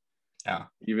succeed. Yeah.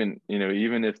 Even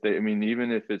if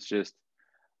even if it's just,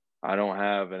 I don't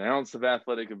have an ounce of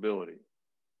athletic ability,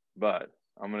 but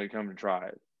I'm going to come to try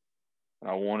it.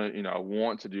 And I want to, I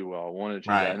want to do well. I want to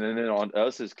achieve that. And then on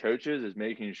us as coaches is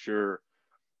making sure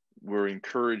we're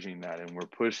encouraging that and we're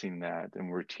pushing that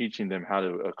and we're teaching them how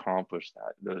to accomplish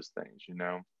those things,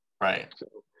 Right. So,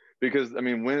 because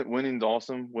winning's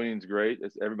awesome. Winning's great.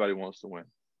 Everybody wants to win,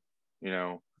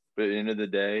 but at the end of the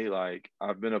day,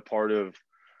 I've been a part of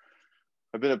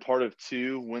 2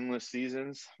 winless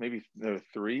seasons, maybe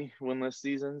 3 winless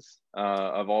seasons.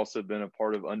 I've also been a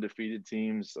part of undefeated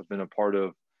teams. I've been a part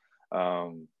of,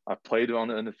 I've played on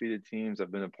the undefeated teams.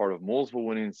 I've been a part of multiple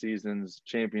winning seasons,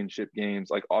 championship games.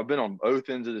 I've been on both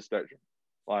ends of the spectrum.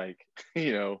 But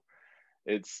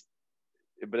at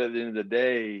the end of the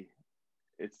day,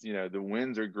 it's, the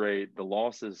wins are great. The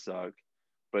losses suck,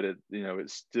 but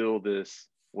it's still this,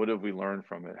 what have we learned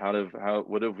from it?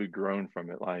 What have we grown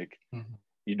from it?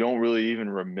 You don't really even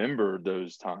remember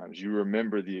those times. You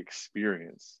remember the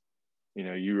experience.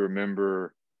 You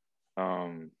remember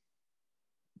the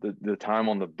time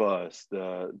on the bus,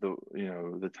 the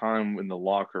time in the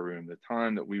locker room, the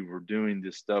time that we were doing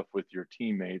this stuff with your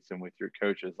teammates and with your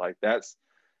coaches.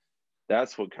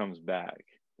 That's what comes back,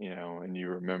 and you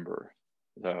remember.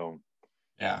 So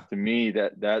yeah, to me,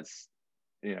 that's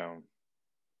kind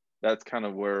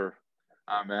of where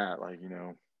I'm at.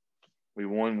 We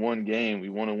won one game. We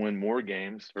want to win more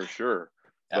games for sure.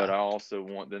 yeah. But I also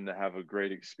want them to have a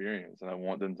great experience, and I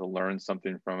want them to learn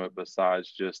something from it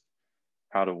besides just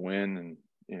how to win and,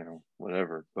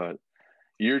 whatever. But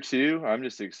year 2, I'm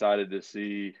just excited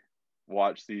to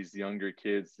watch these younger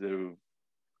kids who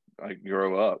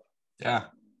grow up. Yeah.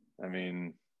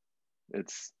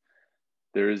 It's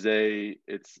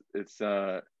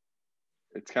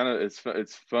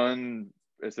fun.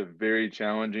 It's a very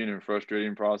challenging and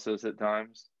frustrating process at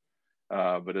times.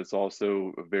 But it's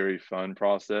also a very fun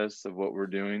process of what we're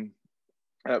doing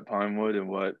at Pinewood and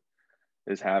what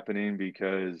is happening,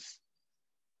 because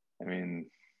we've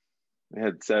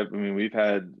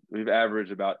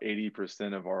averaged about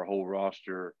 80% of our whole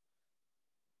roster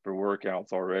for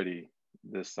workouts already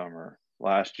this summer.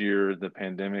 Last year, the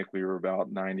pandemic, we were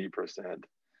about 90%.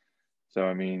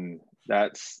 So,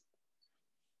 that's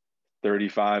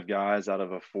 35 guys out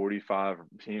of a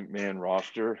 45-man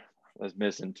roster that's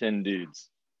missing 10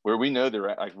 dudes, where we know they're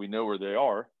at, we know where they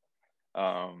are.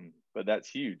 But that's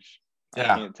huge.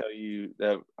 Yeah. I can't tell you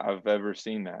that I've ever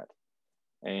seen that.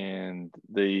 And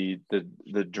the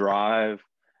drive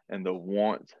and the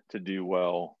want to do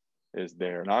well is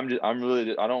there. And I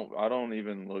don't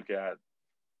even look at,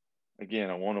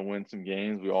 again, I want to win some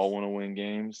games. We all want to win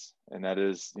games, and that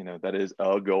is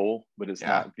a goal, but it's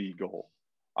not the goal.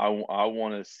 I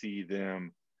want to see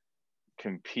them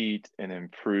compete and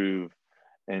improve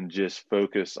and just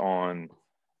focus on,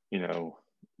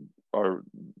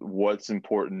 what's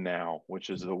important now, which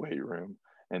is the weight room.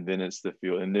 And then it's the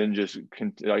field, and then just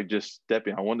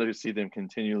stepping. I want to see them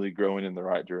continually growing in the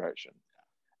right direction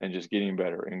and just getting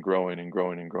better and growing and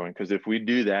growing and growing. Because if we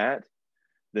do that,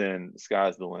 then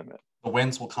sky's the limit. The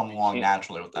wins will come along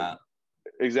naturally with that.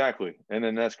 Exactly. And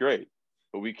then that's great.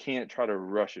 But we can't try to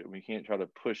rush it. We can't try to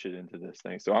push it into this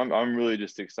thing. So I'm really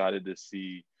just excited to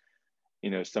see,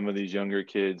 some of these younger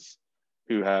kids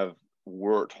who have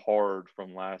worked hard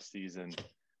from last season,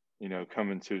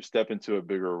 step into a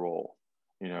bigger role,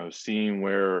 seeing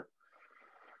where,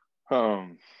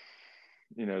 the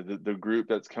group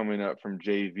that's coming up from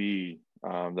JV,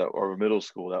 that or middle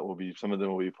school, that will be, some of them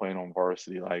will be playing on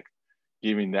varsity, like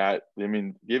giving them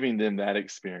that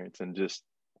experience and just,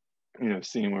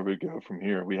 seeing where we go from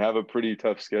here. We have a pretty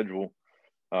tough schedule.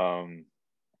 I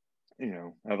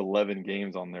have 11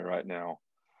 games on there right now,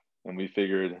 and we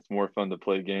figured it's more fun to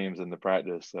play games than to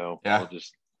practice. So yeah,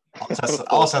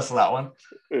 I'll assess that one.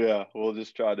 Yeah, we'll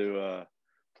just try to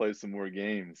play some more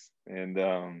games, and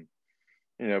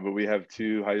but we have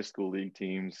 2 high school league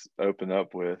teams open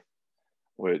up with,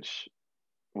 which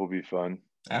will be fun.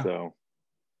 Yeah. So,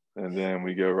 and then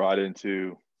we go right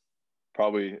into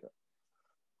probably,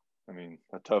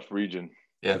 a tough region.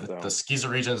 Yeah, the Skeezer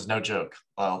region is no joke.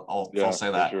 I'll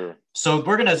say that. Sure. So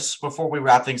before we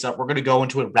wrap things up, we're gonna go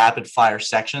into a rapid fire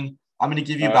section. I'm gonna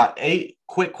give you about 8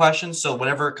 quick questions. So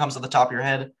whatever comes to the top of your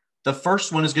head. The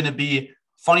first one is gonna be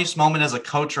funniest moment as a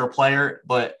coach or a player.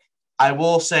 But I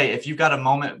will say, if you've got a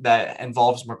moment that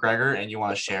involves McGregor and you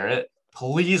want to share it,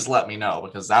 please let me know,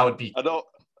 because that would be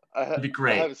be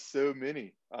great. I have so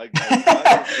many.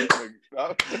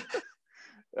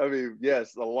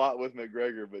 Yes, a lot with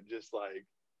McGregor, but just like,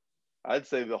 I'd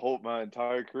say my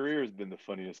entire career has been the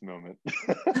funniest moment.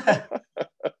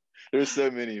 There's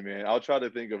so many, man. I'll try to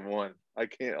think of one. I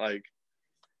can't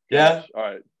Yeah. All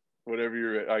right. Whatever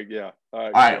you're yeah.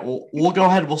 All right. We'll go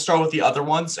ahead. We'll start with the other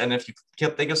ones. And if you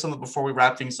can think of something before we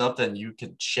wrap things up, then you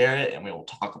can share it and we will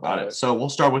talk about it. So we'll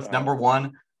start with number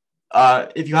 1.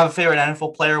 If you have a favorite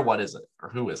NFL player, what is it, or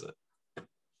who is it?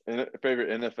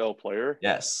 Favorite NFL player?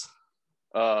 Yes.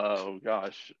 Oh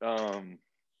gosh.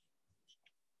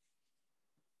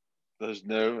 There's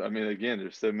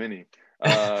there's so many.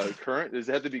 Current? Does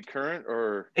it have to be current,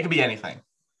 or it could be anything?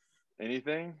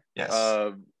 Anything? Yes.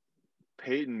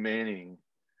 Peyton Manning.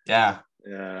 Yeah.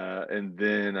 And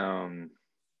then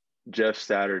Jeff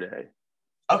Saturday.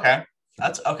 Okay.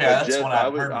 That's okay. That's Jeff, one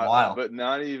I've heard in a while. But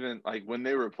not even when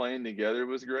they were playing together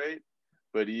was great,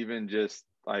 but even just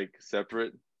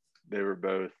separate, they were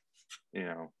both,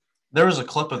 There was a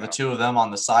clip of the two of them on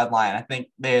the sideline. I think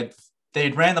they'd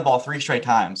ran the ball 3 straight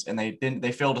times and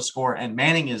they failed to score. And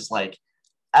Manning is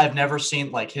I've never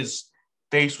seen his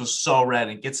face was so red,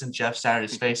 and gets in Jeff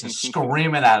Saturday's face and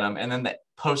screaming at him. And then the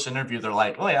post interview, they're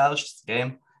like, "Oh yeah, that was just a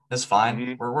game. It's fine.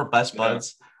 Mm-hmm. We're best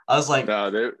buds." Yeah. I was like,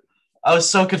 I was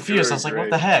so confused. I was like,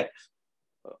 "What the heck?"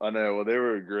 I know. Well, they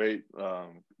were a great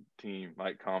team,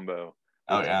 combo.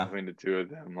 Oh yeah, between the two of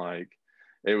them,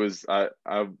 it was. I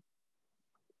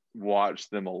watched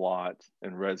them a lot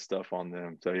and read stuff on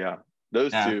them. So yeah,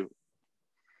 those two.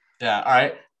 Yeah. All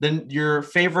right. Then your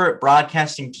favorite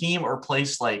broadcasting team or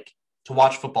place to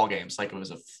watch football games? It was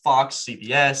a Fox,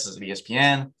 CBS, is it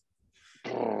ESPN?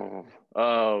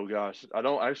 Oh gosh, I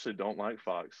don't like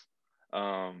Fox.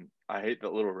 I hate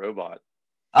that little robot.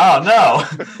 Oh no.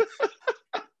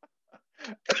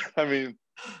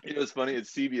 It's funny.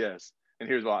 It's CBS, and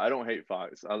here's why. I don't hate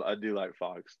Fox. I do like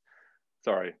Fox.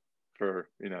 Sorry for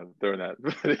throwing that.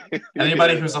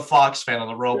 Anybody who's a Fox fan of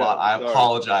the robot, I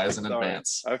apologize in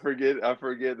advance. I forget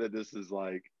that this is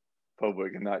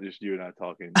public and not just you and I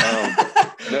talking.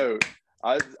 No,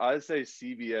 I'd say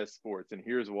CBS Sports, and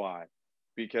here's why.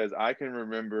 Because I can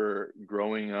remember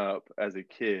growing up as a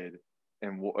kid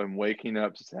and waking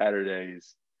up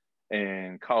Saturdays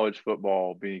and college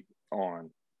football being on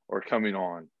or coming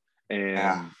on,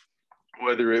 and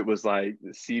whether it was the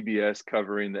CBS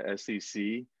covering the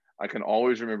SEC, I can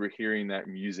always remember hearing that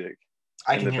music.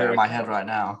 I can hear it in my head right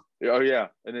now. Oh yeah,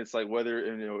 and it's whether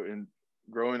in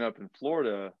growing up in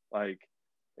Florida, and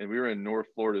we were in North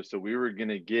Florida, so we were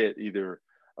gonna get either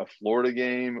a Florida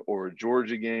game or a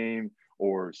Georgia game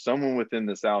or someone within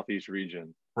the Southeast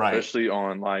region, right? Especially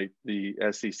on the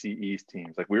SEC East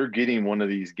teams. We were getting one of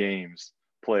these games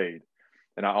played,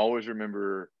 and I always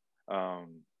remember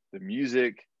the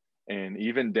music, and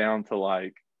even down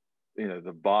to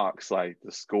the box, the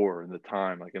score and the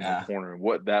time, in the corner, and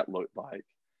what that looked like.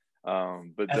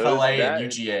 But FLA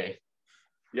and UGA.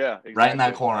 Yeah, exactly. Right in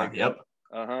that corner. Yep.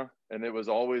 And it was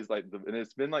always and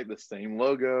it's been the same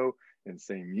logo and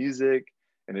same music,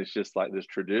 and it's just this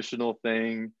traditional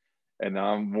thing. And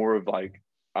I'm more of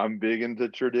I'm big into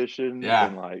tradition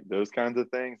and those kinds of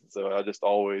things. So I just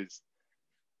always,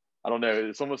 I don't know,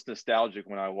 it's almost nostalgic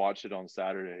when I watch it on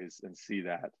Saturdays and see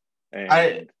that.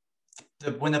 And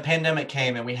when the pandemic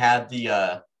came and we had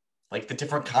the like the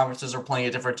different conferences are playing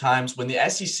at different times. When the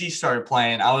SEC started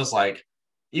playing, I was like,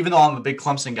 even though I'm a big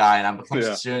Clemson guy and I'm a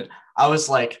Clemson student, I was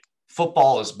like,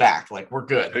 football is back. Like, we're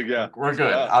good. Yeah. Like, we're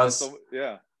good.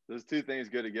 Those two things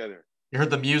go together. You heard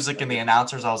the music and the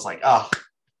announcers. I was like, oh,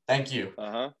 thank you.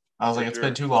 I was like, it's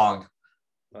been too long.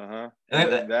 It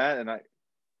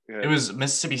was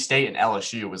Mississippi State and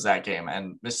LSU was that game,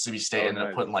 and Mississippi State ended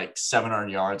up putting like 700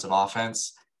 yards of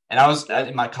offense. And I was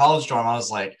in my college dorm. I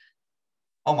was like,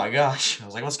 oh my gosh. I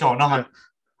was like, what's going on?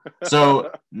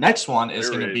 So next one is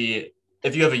going to be,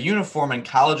 if you have a uniform in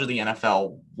college or the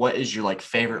NFL, what is your like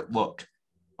favorite look?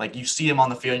 Like you see them on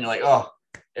the field and you're like, oh,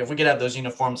 if we could have those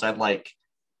uniforms, I'd like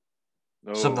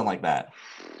something like that.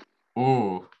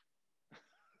 Ooh.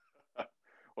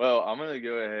 Well, I'm going to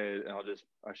go ahead and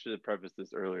I should have prefaced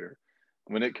this earlier.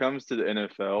 When it comes to the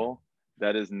NFL,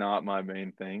 that is not my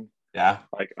main thing. Yeah.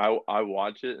 Like I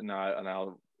watch it and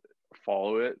I'll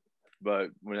follow it, but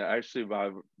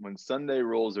when Sunday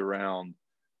rolls around,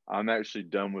 I'm actually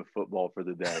done with football for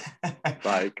the day.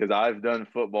 Like, because I've done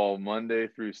football Monday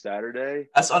through Saturday.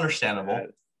 That's understandable.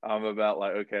 I'm about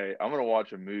like, okay, I'm going to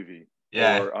watch a movie.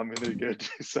 Yeah. Or I'm going to go do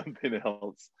something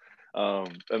else.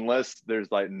 Unless there's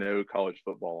like no college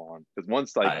football on. Because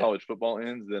once college football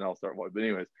ends, then I'll start watching. But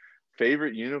anyways,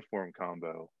 favorite uniform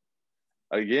combo.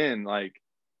 Again, like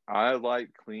I like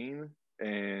clean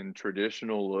and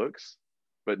traditional looks,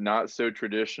 but not so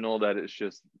traditional that it's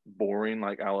just boring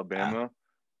like Alabama. Yeah.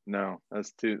 No,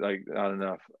 that's too not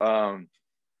enough.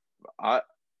 I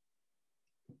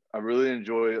really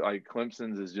enjoy like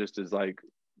Clemson's is just as like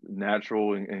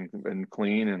natural and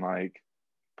clean and like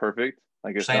perfect.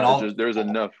 Like it's not there's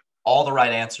enough. All the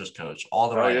right answers, Coach.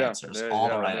 All the right answers. All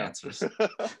the right answers.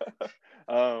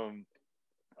 I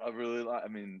really like. I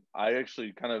mean, I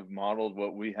actually kind of modeled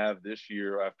what we have this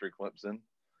year after Clemson,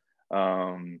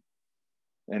 and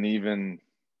even.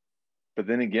 But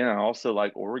then again, I also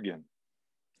like Oregon.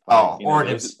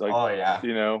 Oregon's. But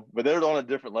they're on a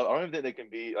different level. I don't even think they can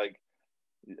be like.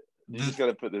 You just got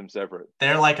to put them separate.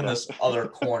 They're like in this other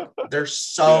corner. They're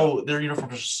their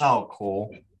uniforms are so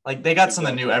cool. Like they got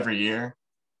something new every year.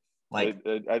 Like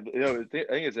I think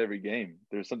it's every game.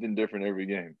 There's something different every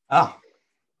game. Oh,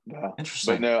 yeah.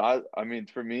 Interesting. But no, I mean,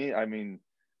 for me, the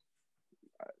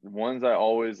ones I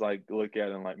always like look at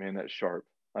and like, man, that's sharp.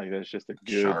 Like that's just a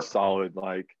good, solid,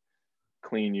 like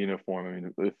clean uniform. I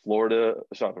mean, with Florida,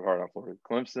 shot the heart on Florida,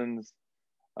 Clemson's.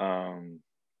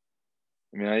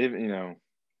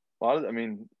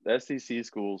 The SEC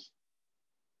schools,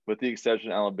 with the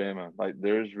exception of Alabama, like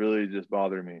theirs really just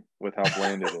bother me with how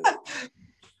bland it is.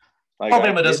 Like,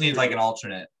 Alabama does need like an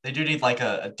alternate. They do need like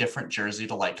a different jersey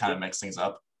to like kind of mix things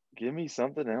up. Give me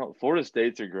something else. Florida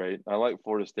States are great. I like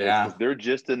Florida State because they're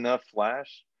just enough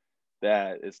flash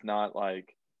that it's not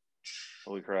like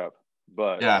holy crap.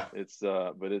 But it's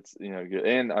good.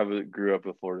 And I grew up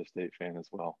a Florida State fan as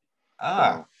well.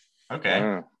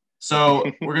 Okay. So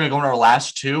we're gonna go into our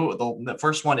last two. The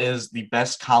first one is the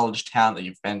best college town that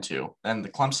you've been to, and the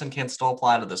Clemson can still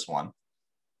apply to this one.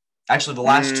 Actually, the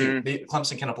last two,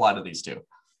 Clemson can apply to these two.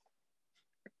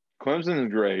 Clemson is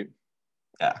great.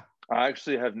 Yeah. I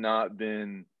actually have not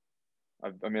been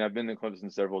I've been to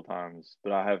Clemson several times,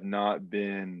 but I have not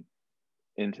been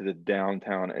into the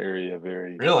downtown area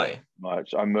very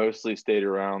much. I mostly stayed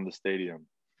around the stadium,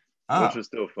 which was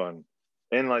still fun.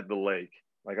 And like the lake.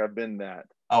 Like I've been that.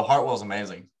 Oh, Hartwell's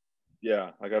amazing.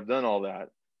 Yeah, like I've done all that.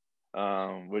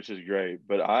 Which is great.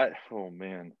 But oh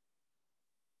man.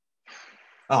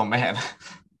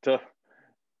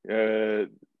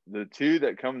 The two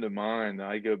that come to mind,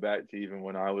 I go back to even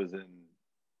when I was in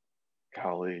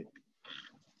golly.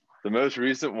 The most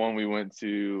recent one we went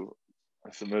to,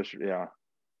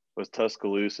 was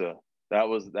Tuscaloosa. That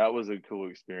was a cool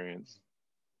experience.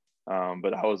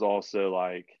 But I was also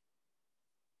like,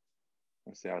 I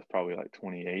was probably like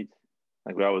 28.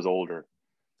 Like I was older.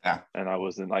 Yeah. And I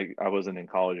wasn't in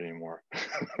college anymore.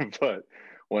 But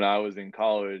when I was in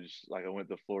college, like I went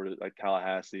to Florida, like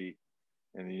Tallahassee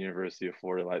and the University of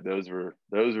Florida, like those were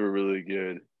really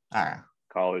good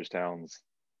college towns.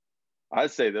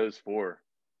 I'd say those four.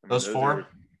 Those four?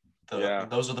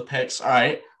 Those are the picks. All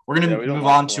right. We're going to move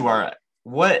on to all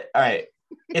right.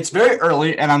 It's very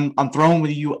early and I'm throwing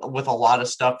with you with a lot of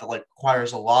stuff that like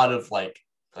requires a lot of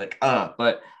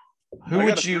but who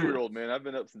would you 3-year-old man? I've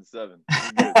been up since 7.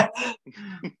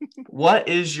 What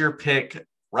is your pick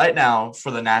right now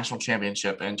for the national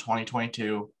championship in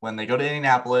 2022 when they go to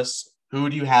Indianapolis? Who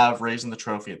do you have raising the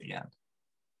trophy at the end?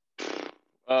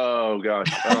 Oh gosh.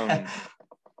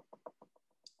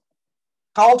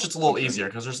 College, it's a little easier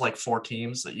because there's like 4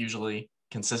 teams that usually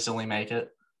consistently make it.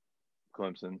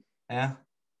 Clemson. Yeah.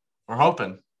 We're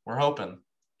hoping. We're hoping.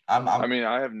 I I'm mean,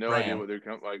 I have no idea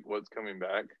praying. what what's coming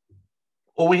back,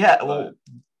 Well, but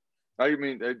I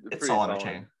mean, it's it's pretty all solid.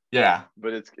 entertaining. Yeah.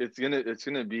 But it's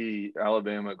gonna be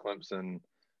Alabama, Clemson,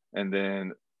 and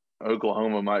then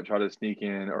Oklahoma might try to sneak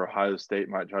in, or Ohio State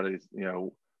might try to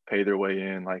pay their way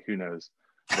in. Like, who knows?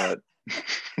 But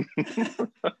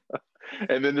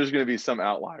and then there's gonna be some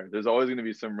outlier. There's always gonna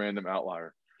be some random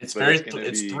outlier. But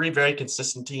It's three very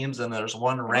consistent teams, and there's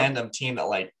one random team that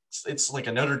like it's like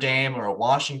a Notre Dame or a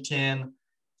Washington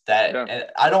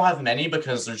that I don't have many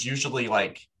because there's usually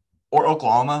like or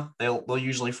Oklahoma they'll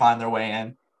usually find their way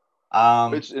in.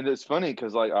 It's funny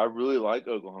because like I really like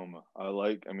Oklahoma. I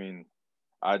mean,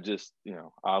 I just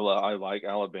I like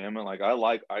Alabama. Like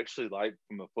I actually like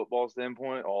from a football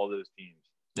standpoint all those teams.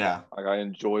 Yeah. Like I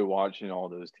enjoy watching all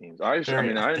those teams.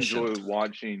 Very I efficient. enjoy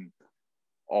watching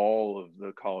all of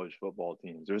the college football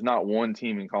teams. There's not one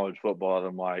team in college football that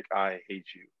I'm like, I hate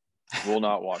you. Will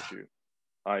not watch you.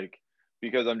 Like,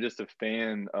 because I'm just a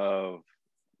fan of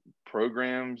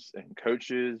programs and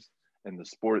coaches and the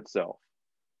sport itself.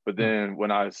 But then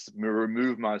when I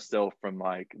remove myself from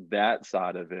like that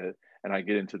side of it and I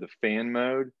get into the fan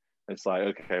mode, it's like,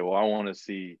 okay, well, I want to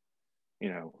see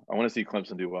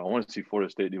Clemson do well. I want to see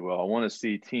Florida State do well. I want to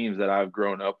see teams that I've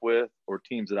grown up with or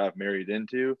teams that I've married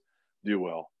into do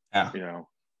well. Yeah.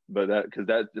 But because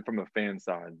that's from a fan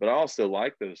side. But I also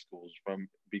like those schools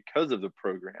because of the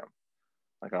program.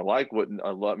 Like I love what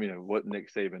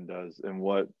Nick Saban does and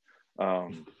what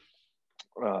Dabo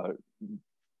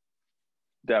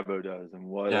does and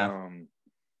what I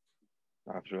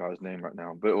forgot his name right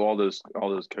now, but all those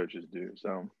coaches do.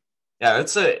 So yeah,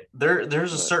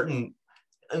 there's a certain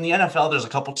in the NFL. There's a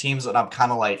couple teams that I'm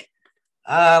kind of like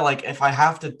if I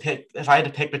had to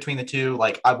pick between the two,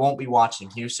 like I won't be watching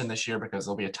Houston this year because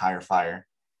there'll be a tire fire.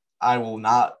 I will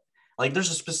not like. There's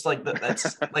a specific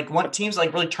that's like what teams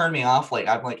like really turn me off. Like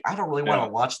I'm like I don't really want to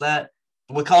watch that.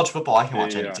 But with college football, I can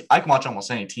watch I can watch almost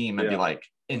any team and be like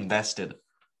invested.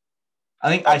 I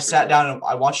think I sat down and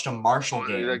I watched a Marshall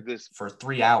game for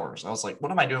 3 hours. I was like,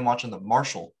 what am I doing watching the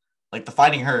Marshall? Like the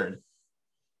Fighting Herd.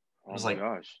 Oh my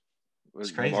gosh.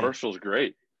 It's crazy. Marshall's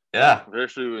great. Yeah.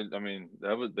 Especially, I mean,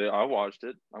 I watched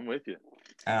it. I'm with you.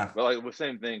 Yeah. But like the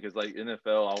same thing, because like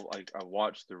NFL, I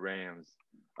watched the Rams,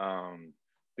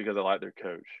 because I like their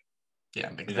coach.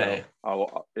 Yeah, McVay.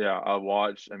 I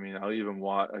watch. I mean, I'll even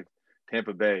watch like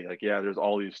Tampa Bay. Like, yeah, there's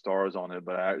all these stars on it,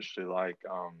 but I actually like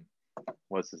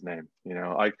what's his name?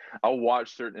 Like I'll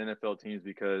watch certain NFL teams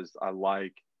because I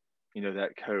like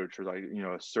that coach or like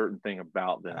a certain thing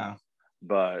about them. Yeah.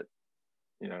 But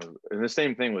and the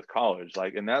same thing with college,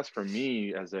 like, and that's for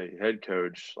me as a head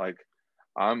coach. Like,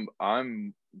 I'm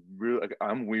really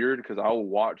I'm weird because I'll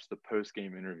watch the post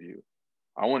game interview.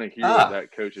 I want to hear what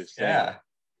that coach is saying. Yeah.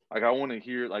 Like, I want to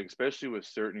hear, like, especially with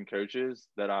certain coaches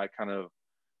that I kind of,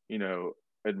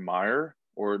 admire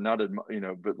or not,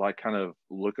 but like kind of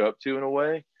look up to in a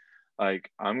way.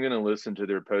 Like, I'm gonna listen to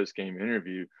their post game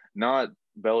interview, not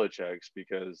Belichick's,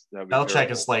 because Belichick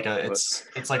terrible. Is like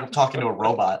it's like talking to a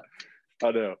robot.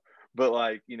 I know, but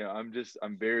like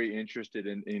I'm very interested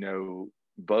in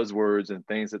buzzwords and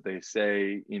things that they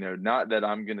say. Not that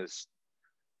I'm gonna,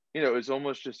 it's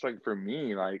almost just like for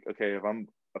me, like, okay, if I'm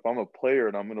a player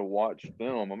and I'm gonna watch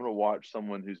film, I'm gonna watch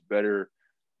someone who's better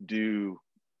do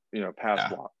pass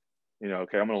block.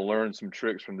 Okay, I'm gonna learn some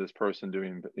tricks from this person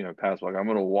doing pass block. I'm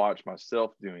gonna watch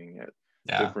myself doing it.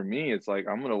 Yeah. So for me, it's like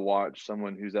I'm gonna watch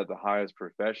someone who's at the highest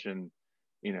profession,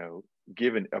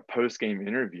 given a post game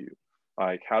interview.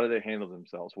 Like, how do they handle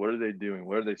themselves? What are they doing?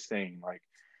 What are they saying? Like,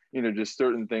 just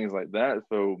certain things like that.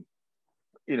 So,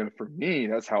 for me,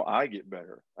 that's how I get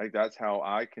better. Like, that's how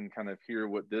I can kind of hear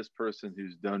what this person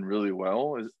who's done really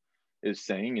well is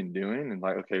saying and doing. And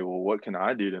like, okay, well, what can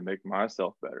I do to make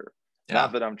myself better? Yeah.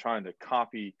 Not that I'm trying to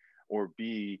copy or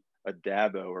be a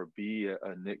Dabo or be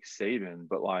a Nick Saban,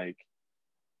 but like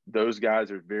those guys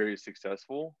are very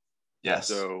successful. Yes.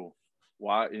 So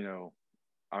why,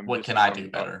 what can I do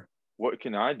better? What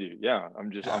can I do? Yeah. I'm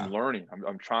learning.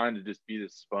 I'm trying to just be the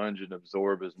sponge and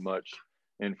absorb as much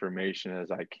information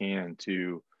as I can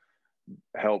to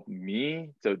help me,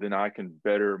 so then I can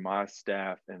better my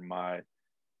staff and my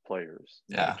players,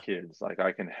 my kids. Like,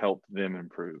 I can help them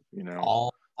improve,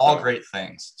 all great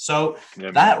things. So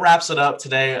that wraps it up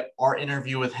today, our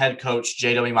interview with head coach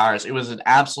J.W. Myers. It was an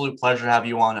absolute pleasure to have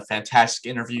you on, a fantastic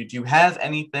interview. Do you have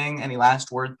any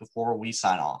last words before we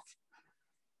sign off?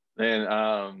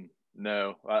 Man,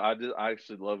 no, I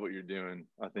actually love what you're doing.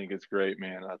 I think it's great,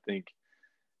 man. I think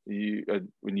you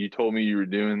when you told me you were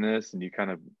doing this and you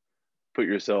kind of put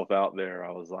yourself out there,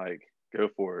 I was like, go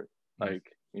for it. Like,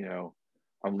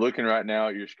 I'm looking right now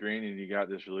at your screen, and you got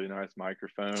this really nice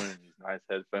microphone and these nice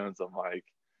headphones. I'm like,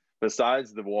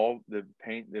 besides the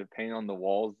paint on the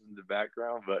walls in the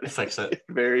background, but We'll fix it.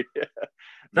 very,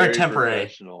 Very temporary.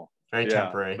 professional. Very Yeah,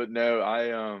 temporary. but no,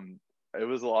 it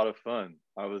was a lot of fun.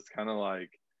 I was kind of like,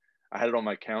 I had it on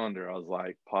my calendar. I was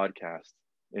like, podcast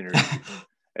interview.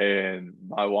 And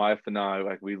my wife and I,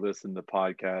 like, we listen to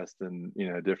podcasts and,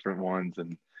 different ones,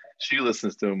 and she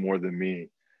listens to them more than me.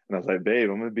 And I was like, babe,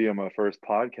 I'm going to be on my first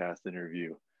podcast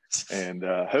interview, and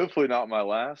hopefully not my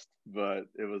last, but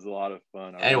it was a lot of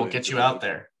fun. Hey, we'll get you out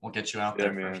there. We'll get you out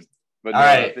there. Man. First. But all no,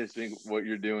 right. I think what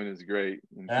you're doing is great,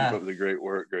 and keep up the great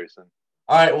work, Grayson.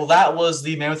 All right, well, that was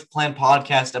the Man with a Plan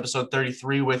podcast, episode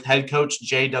 33 with head coach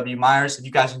J.W. Myers. If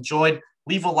you guys enjoyed,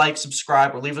 leave a like,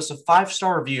 subscribe, or leave us a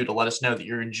 5-star review to let us know that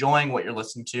you're enjoying what you're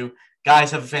listening to.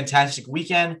 Guys, have a fantastic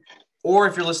weekend. Or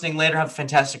if you're listening later, have a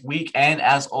fantastic week. And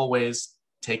as always,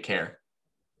 take care.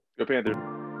 Go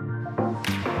Panthers.